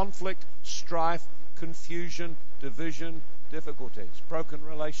 Conflict, strife, confusion, division, difficulties, broken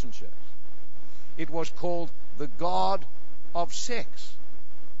relationships. It was called the god of sex.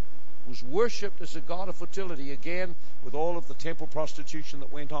 It was worshipped as a god of fertility, again, with all of the temple prostitution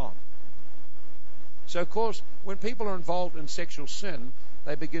that went on. So, of course, when people are involved in sexual sin,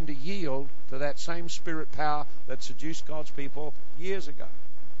 they begin to yield to that same spirit power that seduced God's people years ago.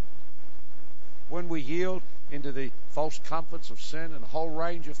 When we yield into the false comforts of sin and a whole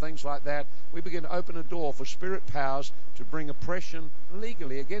range of things like that, we begin to open a door for spirit powers to bring oppression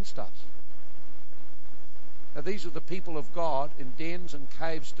legally against us. Now, these are the people of God in dens and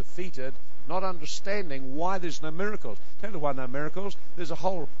caves defeated, not understanding why there's no miracles. Tell you why no miracles. There's a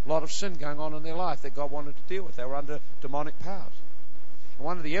whole lot of sin going on in their life that God wanted to deal with. They were under demonic powers. And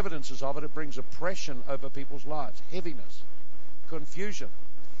one of the evidences of it, it brings oppression over people's lives, heaviness, confusion.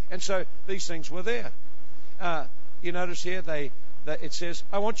 And so these things were there. You notice here, it says,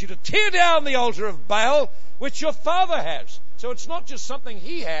 I want you to tear down the altar of Baal, which your father has. So it's not just something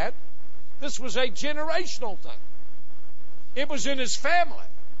he had. This was a generational thing. It was in his family.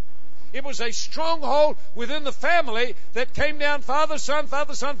 It was a stronghold within the family that came down father, son,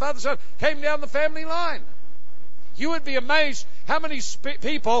 father, son, father, son, came down the family line. You would be amazed how many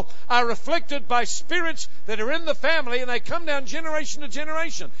people are afflicted by spirits that are in the family, and they come down generation to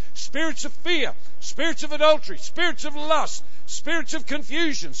generation. Spirits of fear, spirits of adultery, spirits of lust, spirits of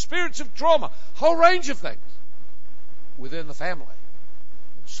confusion, spirits of trauma, whole range of things within the family.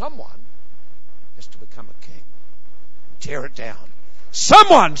 And someone has to become a king and tear it down.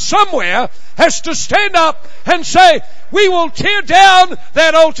 Someone, somewhere, has to stand up and say, we will tear down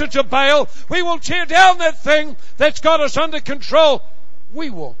that altar to Baal. We will tear down that thing that's got us under control. We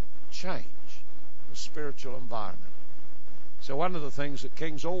will change the spiritual environment. So one of the things that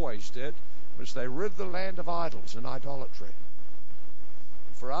kings always did was they rid the land of idols and idolatry.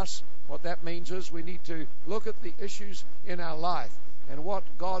 For us, what that means is we need to look at the issues in our life and what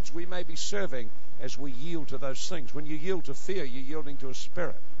gods we may be serving as we yield to those things. When you yield to fear, you're yielding to a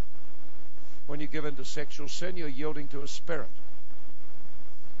spirit. When you give in to sexual sin, you're yielding to a spirit.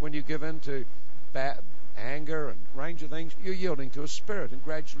 When you give in to anger and range of things, you're yielding to a spirit, and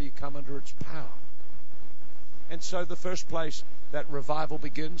gradually you come under its power. And so the first place that revival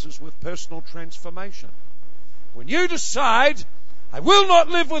begins is with personal transformation. When you decide, I will not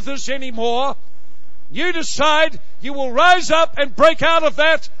live with this anymore, you decide you will rise up and break out of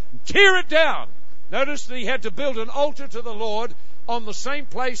that and tear it down. Notice that he had to build an altar to the Lord on the same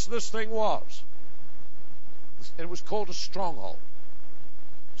place this thing was. It was called a stronghold.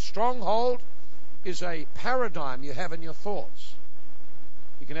 Stronghold is a paradigm you have in your thoughts.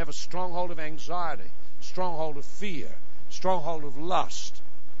 You can have a stronghold of anxiety, stronghold of fear, stronghold of lust,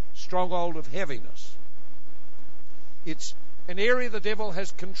 stronghold of heaviness. It's an area the devil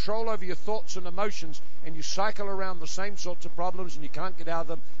has control over your thoughts and emotions, and you cycle around the same sorts of problems and you can't get out of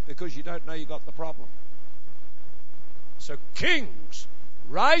them because you don't know you got the problem. So kings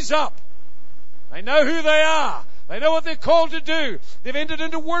rise up. They know who they are. They know what they're called to do. They've entered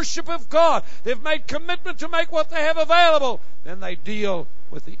into worship of God. They've made commitment to make what they have available. Then they deal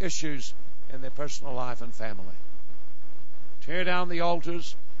with the issues in their personal life and family. Tear down the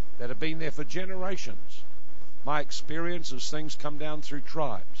altars that have been there for generations. My experience is things come down through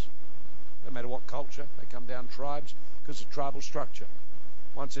tribes. No matter what culture, they come down tribes because of tribal structure.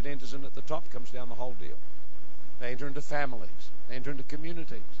 Once it enters in at the top, it comes down the whole deal. They enter into families. They enter into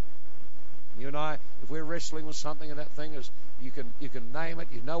communities. You and I, if we're wrestling with something and that thing is, you can name it,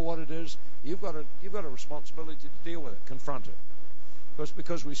 you know what it is, you've got a responsibility to deal with it, confront it.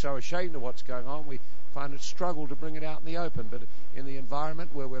 Because we're so ashamed of what's going on, we find it struggle to bring it out in the open. But in the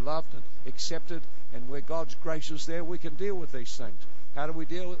environment where we're loved and accepted and where God's grace is there, we can deal with these things. How do we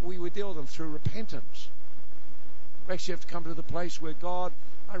deal with them? We deal with them through repentance. We actually have to come to the place where God,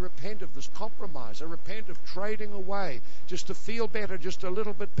 I repent of this compromise. I repent of trading away just to feel better, just a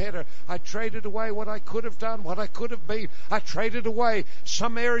little bit better. I traded away what I could have done, what I could have been. I traded away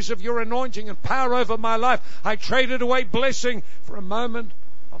some areas of your anointing and power over my life. I traded away blessing for a moment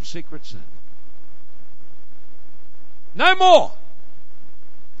of secret sin. No more.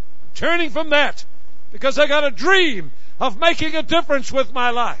 I'm turning from that because I got a dream of making a difference with my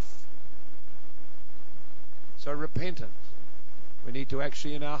life. So repentance. We need to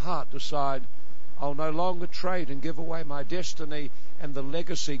actually in our heart decide, I'll no longer trade and give away my destiny and the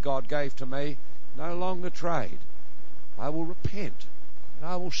legacy God gave to me. No longer trade. I will repent and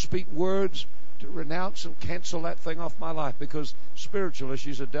I will speak words to renounce and cancel that thing off my life, because spiritual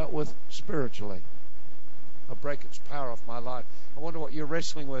issues are dealt with spiritually. I'll break its power off my life. I wonder what you're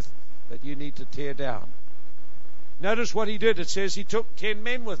wrestling with that you need to tear down. Notice what he did. It says he took 10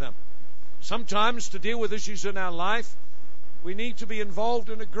 men with him. Sometimes to deal with issues in our life, we need to be involved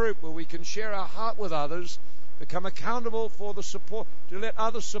in a group where we can share our heart with others, become accountable for the support, to let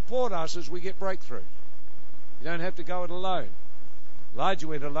others support us as we get breakthrough. You don't have to go it alone. Elijah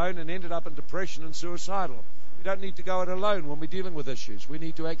went alone and ended up in depression and suicidal. We don't need to go it alone when we're dealing with issues. We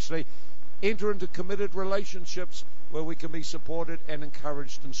need to actually enter into committed relationships where we can be supported and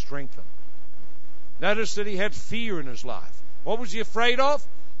encouraged and strengthened. Notice that he had fear in his life. What was he afraid of?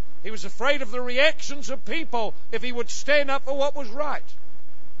 He was afraid of the reactions of people if he would stand up for what was right.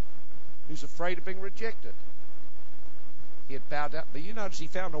 He was afraid of being rejected. He had bowed down. But you notice he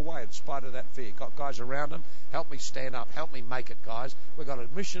found a way in spite of that fear. He got guys around him. Help me stand up. Help me make it, guys. We've got a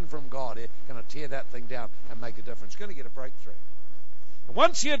mission from God here. Going to tear that thing down and make a difference. Going to get a breakthrough. And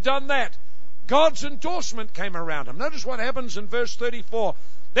once he had done that, God's endorsement came around him. Notice what happens in verse 34.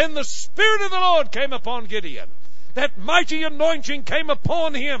 Then the Spirit of the Lord came upon Gideon. That mighty anointing came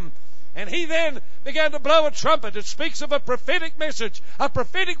upon him. And he then began to blow a trumpet. It speaks of a prophetic message, a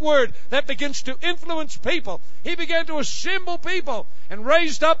prophetic word that begins to influence people. He began to assemble people and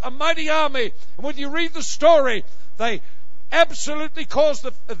raised up a mighty army. And when you read the story, they absolutely caused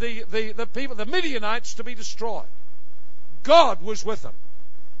the people, the Midianites, to be destroyed. God was with them.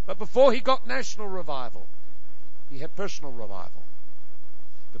 But before he got national revival, he had personal revival.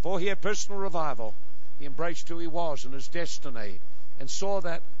 Before he had personal revival, he embraced who he was and his destiny, and saw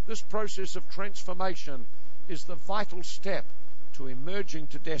that this process of transformation is the vital step to emerging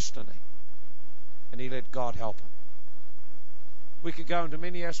to destiny. And he let God help him. We could go into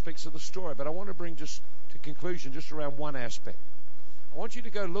many aspects of the story, but I want to bring just to conclusion just around one aspect. I want you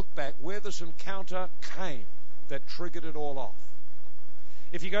to go look back where this encounter came that triggered it all off.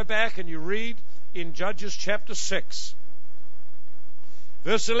 If you go back and you read in Judges chapter 6,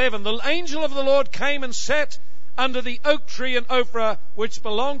 verse 11, the angel of the Lord came and sat under the oak tree in Ophrah, which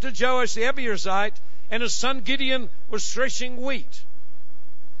belonged to Joash the Abiezrite, and his son Gideon was threshing wheat.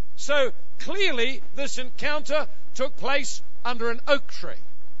 So clearly this encounter took place under an oak tree.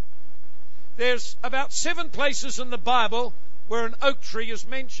 There's about 7 places in the Bible where an oak tree is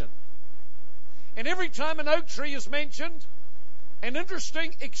mentioned. And every time an oak tree is mentioned, an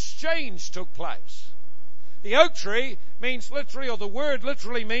interesting exchange took place. The oak tree means literally, or the word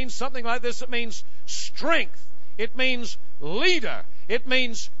literally means something like this. It means strength. It means leader. It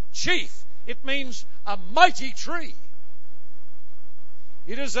means chief. It means a mighty tree.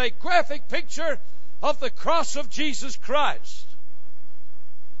 It is a graphic picture of the cross of Jesus Christ,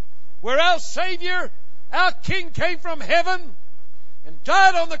 where our Savior, our King, came from heaven and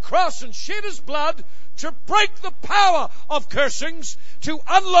died on the cross and shed His blood to break the power of cursings, to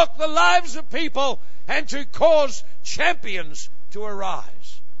unlock the lives of people, and to cause champions to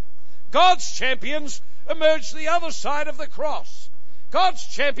arise. God's champions emerge the other side of the cross. God's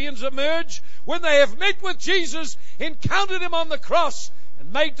champions emerge when they have met with Jesus, encountered Him on the cross,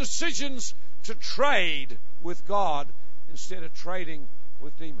 and made decisions to trade with God instead of trading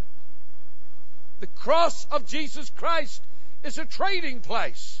with demons. The cross of Jesus Christ is a trading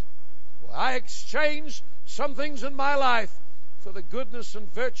place where I exchange some things in my life for the goodness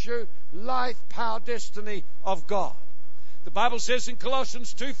and virtue, life, power, destiny of God. The Bible says in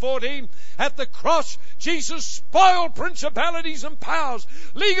Colossians 2:14, at the cross, Jesus spoiled principalities and powers.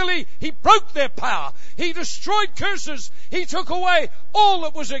 Legally, He broke their power. He destroyed curses. He took away all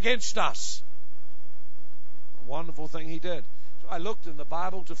that was against us. A wonderful thing He did. So I looked in the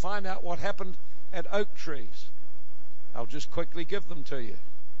Bible to find out what happened at oak trees. I'll just quickly give them to you.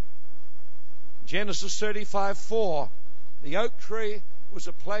 Genesis 35:4, the oak tree was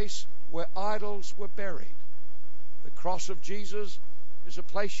a place where idols were buried. The cross of Jesus is a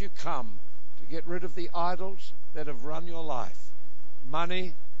place you come to get rid of the idols that have run your life.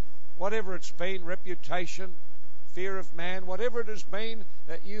 Money, whatever it's been, reputation, fear of man, whatever it has been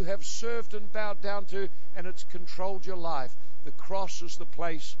that you have served and bowed down to, and it's controlled your life. The cross is the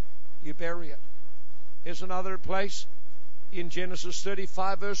place you bury it. Here's another place in Genesis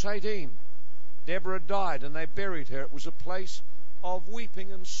 35 verse 18. Deborah died and they buried her. It was a place of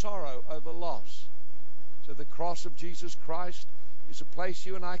weeping and sorrow over loss. So the cross of Jesus Christ is a place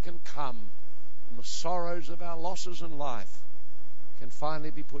you and I can come, and the sorrows of our losses in life can finally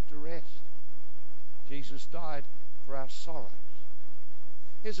be put to rest. Jesus died for our sorrows.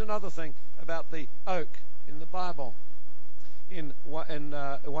 Here's another thing about the oak in the Bible. In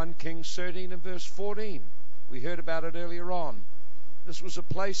 1 Kings 13 and verse 14, we heard about it earlier on. This was a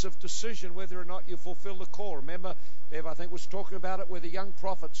place of decision whether or not you fulfill the call. Remember, Bev, I think, was talking about it, where the young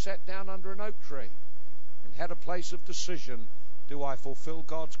prophet sat down under an oak tree and had a place of decision. Do I fulfill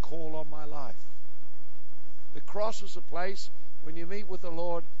God's call on my life? The cross is a place when you meet with the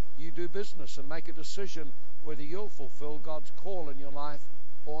Lord, you do business and make a decision whether you'll fulfill God's call in your life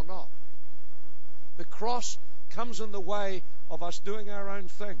or not. The cross comes in the way of us doing our own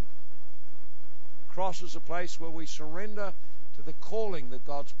thing. The cross is a place where we surrender to the calling that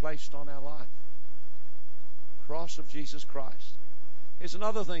God's placed on our life. Cross of Jesus Christ. Here's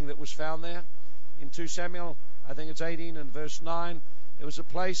another thing that was found there in 2 Samuel, I think it's 18 and verse 9. There was a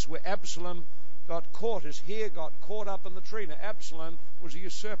place where Absalom got caught. His hair got caught up in the tree. Now, Absalom was a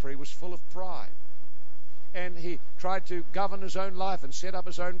usurper. He was full of pride. And he tried to govern his own life and set up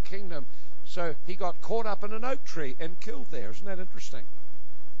his own kingdom. So he got caught up in an oak tree and killed there. Isn't that interesting?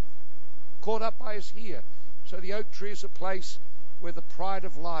 Caught up by his hair. So the oak tree is a place where the pride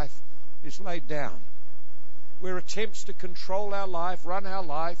of life is laid down. Where attempts to control our life, run our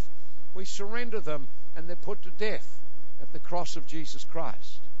life, we surrender them and they're put to death at the cross of Jesus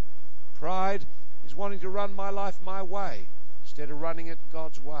Christ. Pride is wanting to run my life my way instead of running it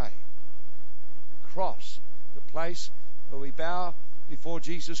God's way. The cross, the place where we bow before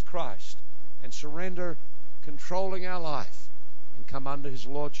Jesus Christ and surrender controlling our life and come under His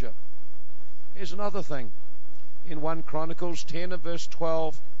lordship. Here's another thing. In 1 Chronicles 10 and verse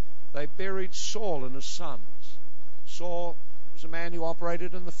 12, they buried Saul and his sons. Saul was a man who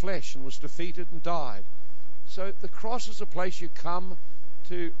operated in the flesh and was defeated and died. So the cross is a place you come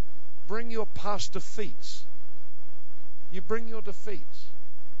to bring your past defeats. You bring your defeats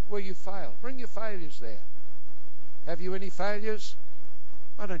where you fail. Bring your failures there. Have you any failures?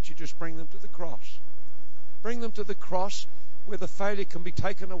 Why don't you just bring them to the cross? Bring them to the cross where the failure can be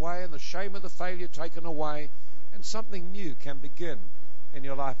taken away and the shame of the failure taken away, and something new can begin in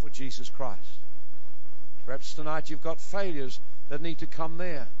your life with Jesus Christ. Perhaps tonight you've got failures that need to come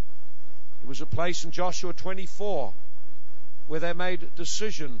there. It was a place in Joshua 24 where they made a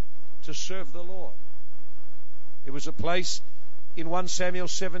decision to serve the Lord. It was a place in 1 Samuel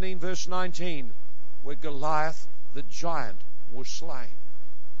 17 verse 19 where Goliath the giant was slain.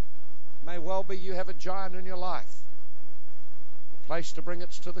 It may well be you have a giant in your life. A place to bring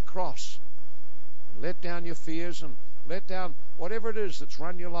it to the cross. Let down your fears and let down whatever it is that's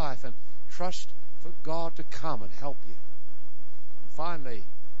run your life and trust for God to come and help you. And finally,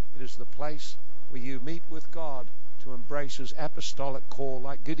 it is the place where you meet with God to embrace His apostolic call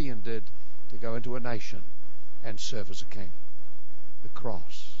like Gideon did to go into a nation and serve as a king. The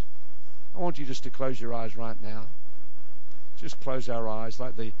cross. I want you just to close your eyes right now. Just close our eyes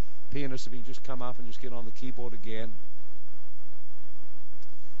like the pianist, if you just come up and just get on the keyboard again.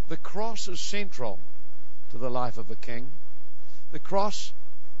 The cross is central to the life of a king. The cross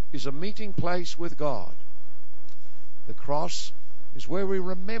is a meeting place with God. The cross is where we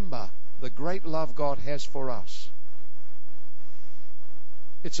remember the great love God has for us.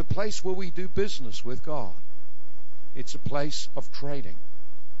 It's a place where we do business with God. It's a place of trading.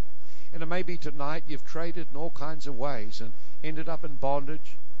 And it may be tonight you've traded in all kinds of ways and ended up in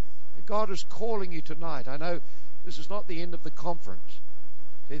bondage. God is calling you tonight. I know this is not the end of the conference.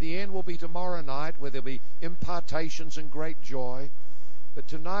 The end will be tomorrow night, where there'll be impartations and great joy. But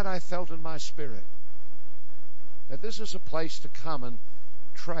tonight I felt in my spirit that this is a place to come and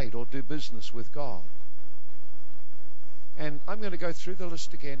trade or do business with God. And I'm going to go through the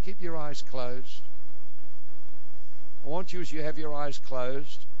list again. Keep your eyes closed. I want you, as you have your eyes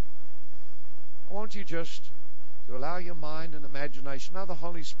closed, I want you just to allow your mind and imagination, allow the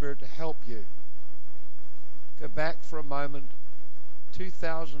Holy Spirit to help you. Go back for a moment,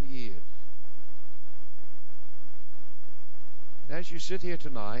 2,000 years. And as you sit here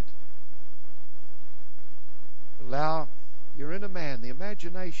tonight, allow your inner man, the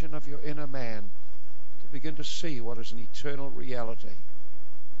imagination of your inner man, to begin to see what is an eternal reality.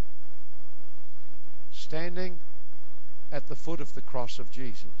 Standing at the foot of the cross of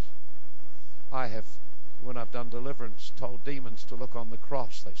Jesus. I have, when I've done deliverance, told demons to look on the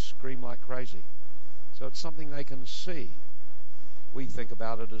cross. They scream like crazy. So it's something they can see. We think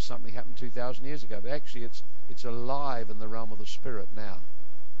about it as something happened 2,000 years ago, but actually it's alive in the realm of the Spirit now.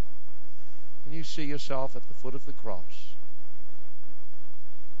 Can you see yourself at the foot of the cross?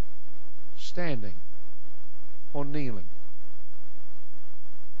 Standing or kneeling.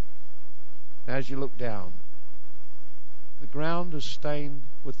 As you look down, the ground is stained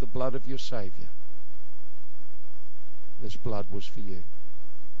with the blood of your Savior. This blood was for you.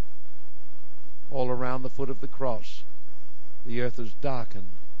 All around the foot of the cross, the earth is darkened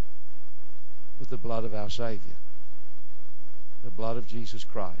with the blood of our Savior, the blood of Jesus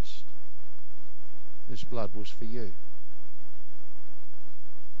Christ. This blood was for you.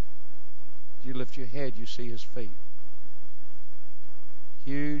 As you lift your head, you see his feet.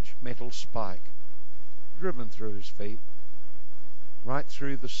 Huge metal spike driven through his feet, right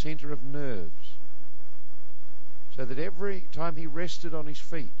through the center of nerves, so that every time he rested on his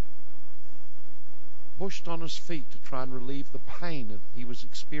feet, pushed on his feet to try and relieve the pain that he was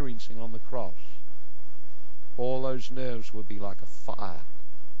experiencing on the cross, all those nerves would be like a fire.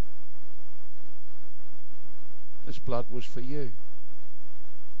 This blood was for you.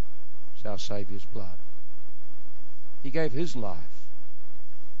 It's our Savior's blood. He gave his life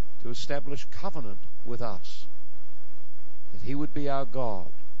to establish covenant with us, that he would be our God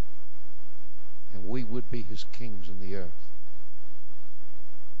and we would be his kings in the earth.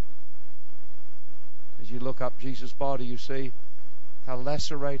 As you look up Jesus' body, you see how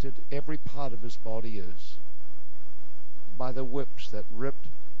lacerated every part of his body is by the whips that ripped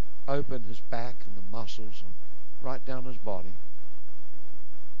open his back and the muscles and right down his body.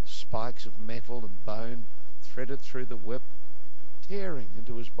 Spikes of metal and bone threaded through the whip, tearing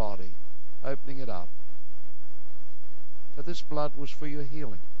into his body, opening it up. But this blood was for your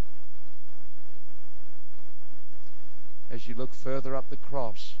healing. As you look further up the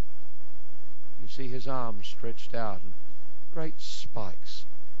cross, you see his arms stretched out and great spikes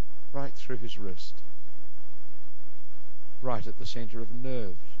right through his wrist, right at the center of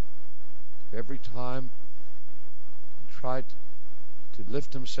nerves. Every time he tried to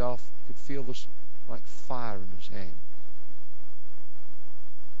lift himself, he could feel this like fire in his hand.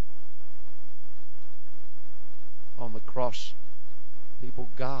 On the cross, people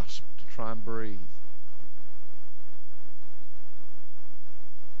gasped to try and breathe.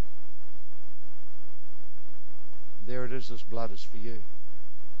 There it is, this blood is for you.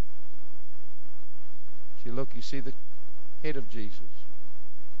 If you look, you see the head of Jesus.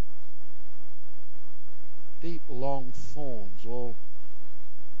 Deep, long thorns all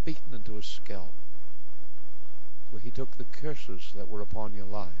beaten into his scalp, where he took the curses that were upon your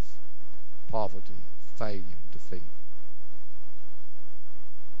life: poverty, failure, defeat.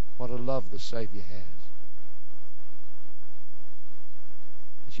 What a love the Savior has.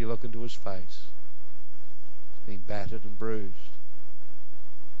 As you look into his face, it's been battered and bruised,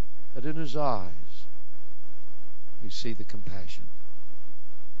 but in his eyes you see the compassion,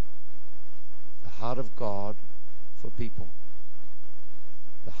 the heart of God for people,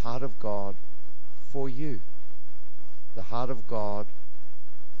 the heart of God for you, the heart of God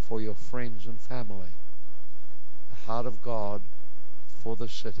for your friends and family, heart of God for the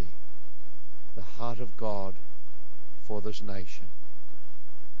city, the heart of God for this nation.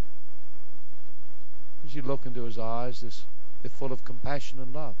 As you look into his eyes, they're full of compassion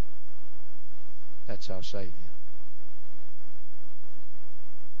and love. That's our Savior.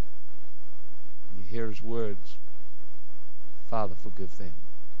 You hear his words, Father, forgive them.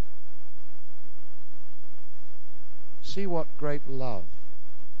 See what great love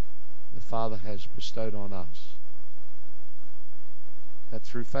the Father has bestowed on us, that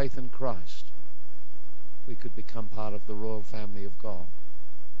through faith in Christ we could become part of the royal family of God.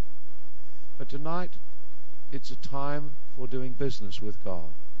 But tonight it's a time for doing business with God.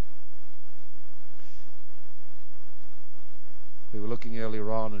 We were looking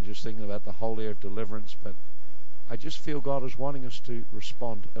earlier on and just thinking about the whole area of deliverance, but I just feel God is wanting us to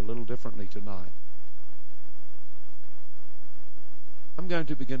respond a little differently tonight. I'm going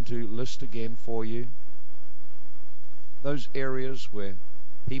to begin to list again for you those areas where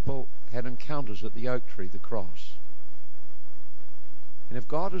people had encounters at the oak tree, the cross. And if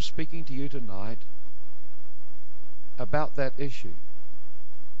God is speaking to you tonight about that issue,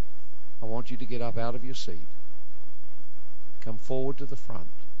 I want you to get up out of your seat, come forward to the front,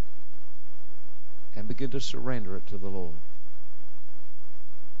 and begin to surrender it to the Lord.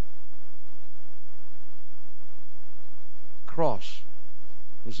 Cross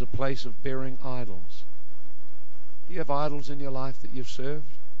was a place of bearing idols. Do you have idols in your life that you've served?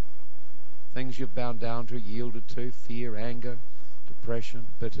 Things you've bowed down to, yielded to, fear, anger, depression,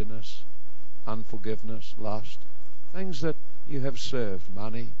 bitterness, unforgiveness, lust. Things that you have served,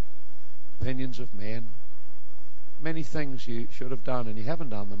 money, opinions of men. Many things you should have done and you haven't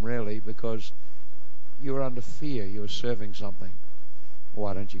done them really because you were under fear, you were serving something.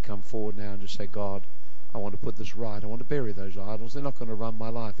 Why don't you come forward now and just say, God, I want to put this right. I want to bury those idols. They're not going to run my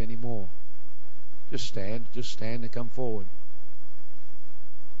life anymore. Just stand and come forward.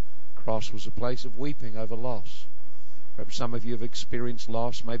 Cross was a place of weeping over loss. Perhaps some of you have experienced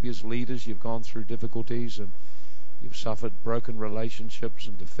loss. Maybe as leaders you've gone through difficulties and you've suffered broken relationships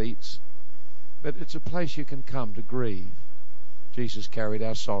and defeats. But it's a place you can come to grieve. Jesus carried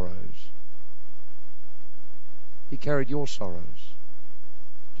our sorrows. He carried your sorrows.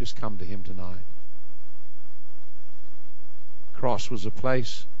 Just come to him tonight. Cross was a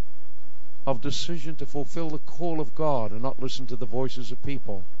place of decision to fulfill the call of God and not listen to the voices of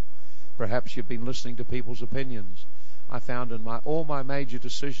people. Perhaps you've been listening to people's opinions. I found in all my major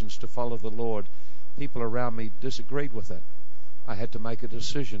decisions to follow the Lord, people around me disagreed with it. I had to make a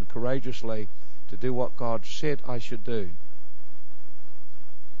decision courageously to do what God said I should do.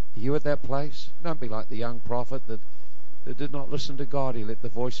 Are you at that place? Don't be like the young prophet that did not listen to God. He let the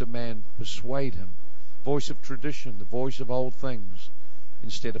voice of man persuade him. Voice of tradition, the voice of old things,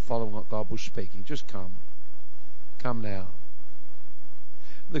 instead of following what God was speaking. Just come. Come now.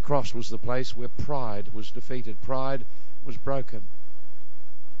 The cross was the place where pride was defeated. Pride was broken.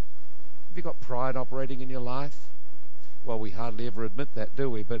 Have you got pride operating in your life? Well, we hardly ever admit that, do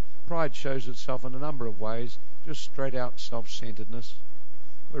we? But pride shows itself in a number of ways. Just straight out self-centeredness.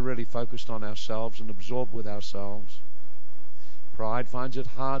 We're really focused on ourselves and absorbed with ourselves. Pride finds it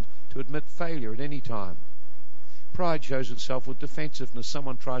hard to admit failure at any time. Pride shows itself with defensiveness.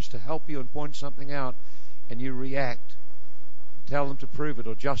 Someone tries to help you and point something out, and you react. Tell them to prove it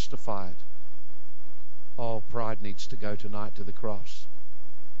or justify it. Oh, pride needs to go tonight to the cross.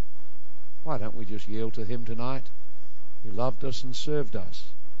 Why don't we just yield to him tonight? He loved us and served us.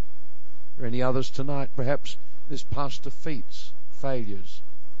 Are there any others tonight? Perhaps there's past defeats, failures.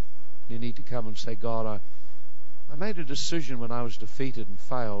 You need to come and say, God, I made a decision when I was defeated and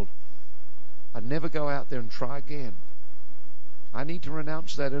failed. I'd never go out there and try again. I need to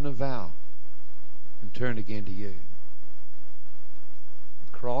renounce that in a vow and turn again to you.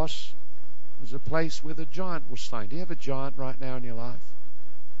 The cross was a place where the giant was slain. Do you have a giant right now in your life?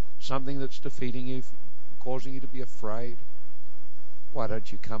 Something that's defeating you, causing you to be afraid? Why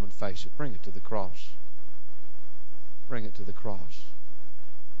don't you come and face it? Bring it to the cross. Bring it to the cross.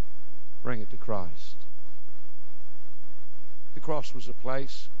 Bring it to Christ. The cross was a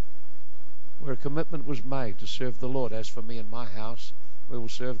place where a commitment was made to serve the Lord. As for me and my house, we will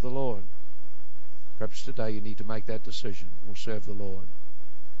serve the Lord. Perhaps today you need to make that decision. We'll serve the Lord.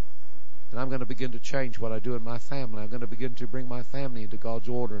 And I'm going to begin to change what I do in my family. I'm going to begin to bring my family into God's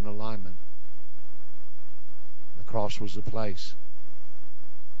order and alignment. The cross was the place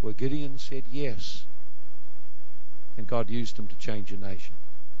where Gideon said yes, and God used him to change a nation.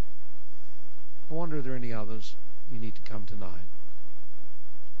 I wonder if there are any others. You need to come tonight.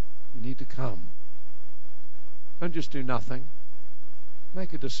 You need to come. Don't just do nothing.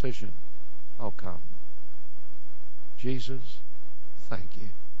 Make a decision. I'll come. Jesus, thank you.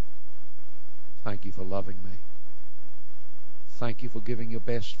 Thank you for loving me. Thank you for giving your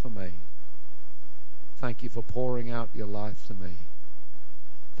best for me. Thank you for pouring out your life to me.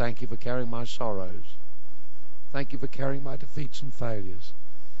 Thank you for carrying my sorrows. Thank you for carrying my defeats and failures.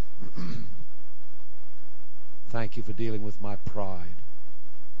 Thank you for dealing with my pride.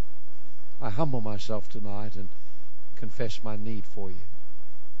 I humble myself tonight and confess my need for you.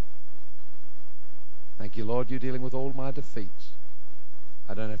 Thank you, Lord, you're dealing with all my defeats.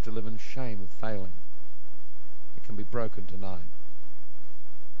 I don't have to live in shame of failing. It can be broken tonight.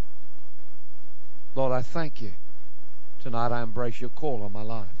 Lord, I thank you. Tonight I embrace your call on my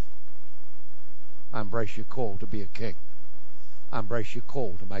life. I embrace your call to be a king. I embrace your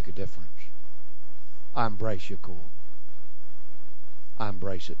call to make a difference. I embrace your call. I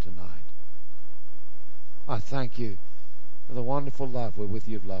embrace it tonight. I thank you for the wonderful love wherewith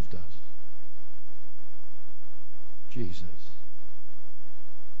you've loved us. Jesus.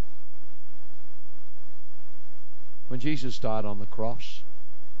 When Jesus died on the cross,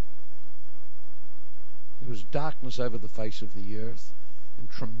 there was darkness over the face of the earth, and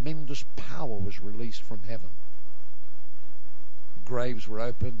tremendous power was released from heaven. The graves were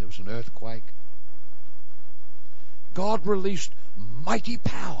opened, there was an earthquake. God released mighty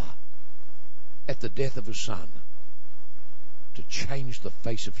power at the death of his Son to change the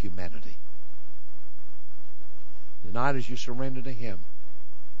face of humanity. Tonight, as you surrender to him,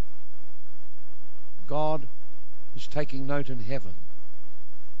 God is taking note in heaven.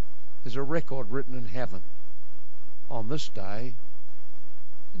 There's a record written in heaven. On this day,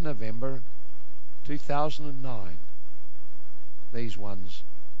 in November 2009, these ones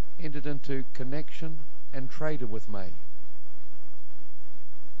entered into connection and traded with me.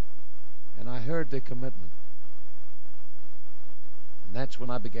 And I heard their commitment. And that's when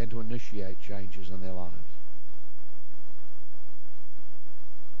I began to initiate changes in their lives.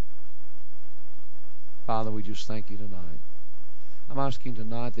 Father, we just thank you tonight. I'm asking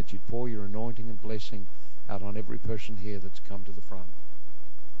tonight that you'd pour your anointing and blessing out on every person here that's come to the front.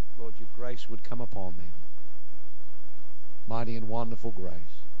 Lord, your grace would come upon them. Mighty and wonderful grace.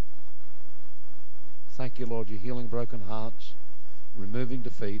 Thank you, Lord, you're healing broken hearts, removing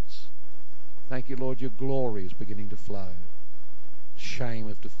defeats. Thank you, Lord, your glory is beginning to flow. Shame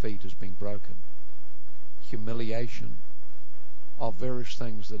of defeat has been broken. Humiliation of various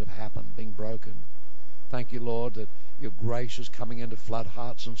things that have happened being broken. Thank you, Lord, that your grace is coming in to flood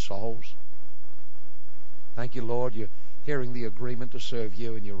hearts and souls. Thank you, Lord, you're hearing the agreement to serve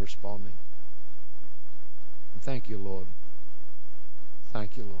you and you're responding. And thank you, Lord.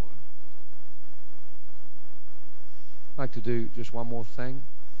 Thank you, Lord. I'd like to do just one more thing.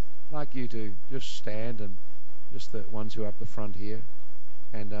 I'd like you to just stand, and just the ones who are up the front here.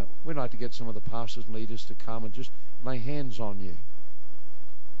 And we'd like to get some of the pastors and leaders to come and just lay hands on you.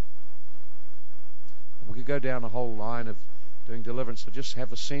 We could go down a whole line of doing deliverance. So just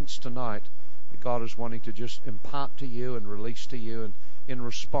have a sense tonight that God is wanting to just impart to you and release to you, and in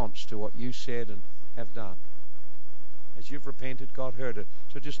response to what you said and have done. As you've repented, God heard it.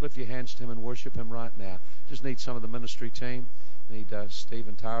 So just lift your hands to him and worship him right now. Just need some of the ministry team. Need Steve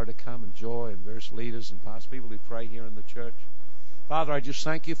and Tara to come, and Joy, and various leaders and past people who pray here in the church. Father, I just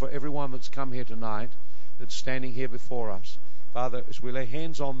thank you for everyone that's come here tonight, that's standing here before us. Father, as we lay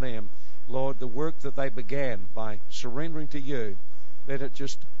hands on them, Lord, the work that they began by surrendering to you, let it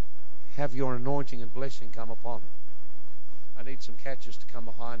just have your anointing and blessing come upon it. I need some catchers to come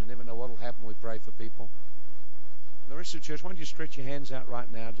behind. I never know what will happen. We pray for people. And the rest of the church, why don't you stretch your hands out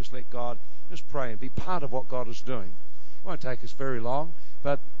right now? Just let God, just pray and be part of what God is doing. It won't take us very long,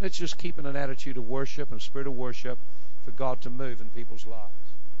 but let's just keep in an attitude of worship and a spirit of worship for God to move in people's lives.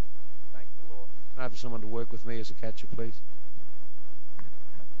 Thank you, Lord. Can I have someone to work with me as a catcher, please?